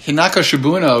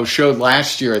Shibuno showed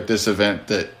last year at this event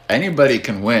that anybody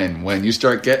can win when you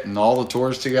start getting all the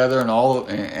tours together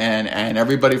and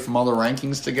everybody from all the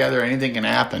rankings together. Anything can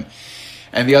happen.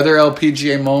 And the other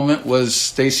LPGA moment was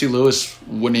Stacey Lewis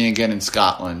winning again in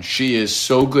Scotland. She is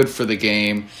so good for the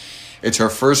game. It's her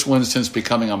first win since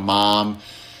becoming a mom.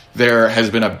 There has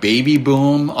been a baby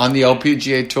boom on the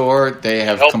LPGA Tour. They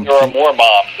have there are more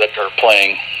moms that are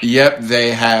playing. Yep,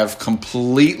 they have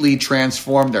completely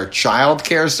transformed their child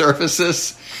care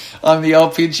services. on the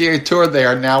LPGA Tour. They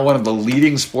are now one of the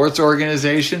leading sports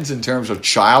organizations in terms of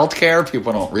child care.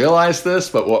 People don't realize this,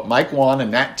 but what Mike Whan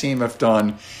and that team have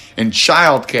done in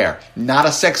child care, not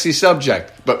a sexy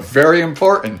subject, but very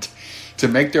important to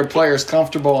make their players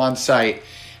comfortable on site,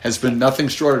 has been nothing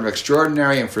short of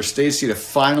extraordinary. And for Stacey to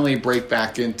finally break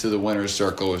back into the winner's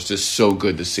circle is just so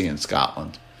good to see in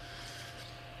Scotland.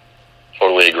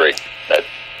 Totally agree.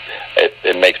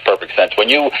 It makes perfect sense. When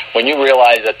you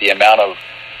realize that the amount of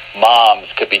moms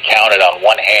could be counted on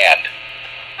one hand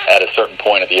at a certain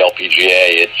point of the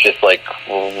LPGA, it's just like,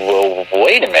 well,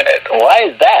 wait a minute. Why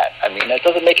is that? I mean, that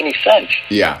doesn't make any sense.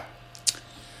 Yeah.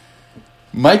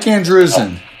 Mike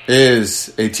Andrusen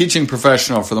is a teaching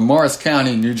professional for the Morris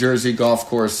County, New Jersey golf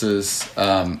courses.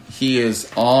 He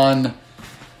is on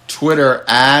Twitter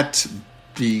at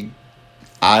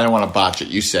I don't want to botch it.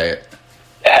 You say it.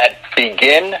 At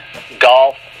Begin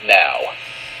Golf Now.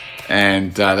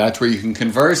 And that's where you can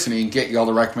converse, and he can get you all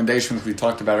the recommendations we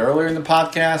talked about earlier in the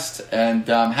podcast. And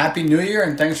Happy New Year,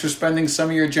 and thanks for spending some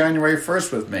of your January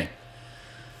 1st with me.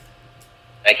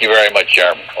 Thank you very much,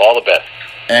 Jeremy. All the best.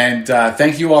 And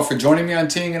thank you all for joining me on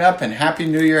Teeing It Up, and Happy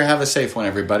New Year. Have a safe one,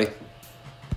 everybody.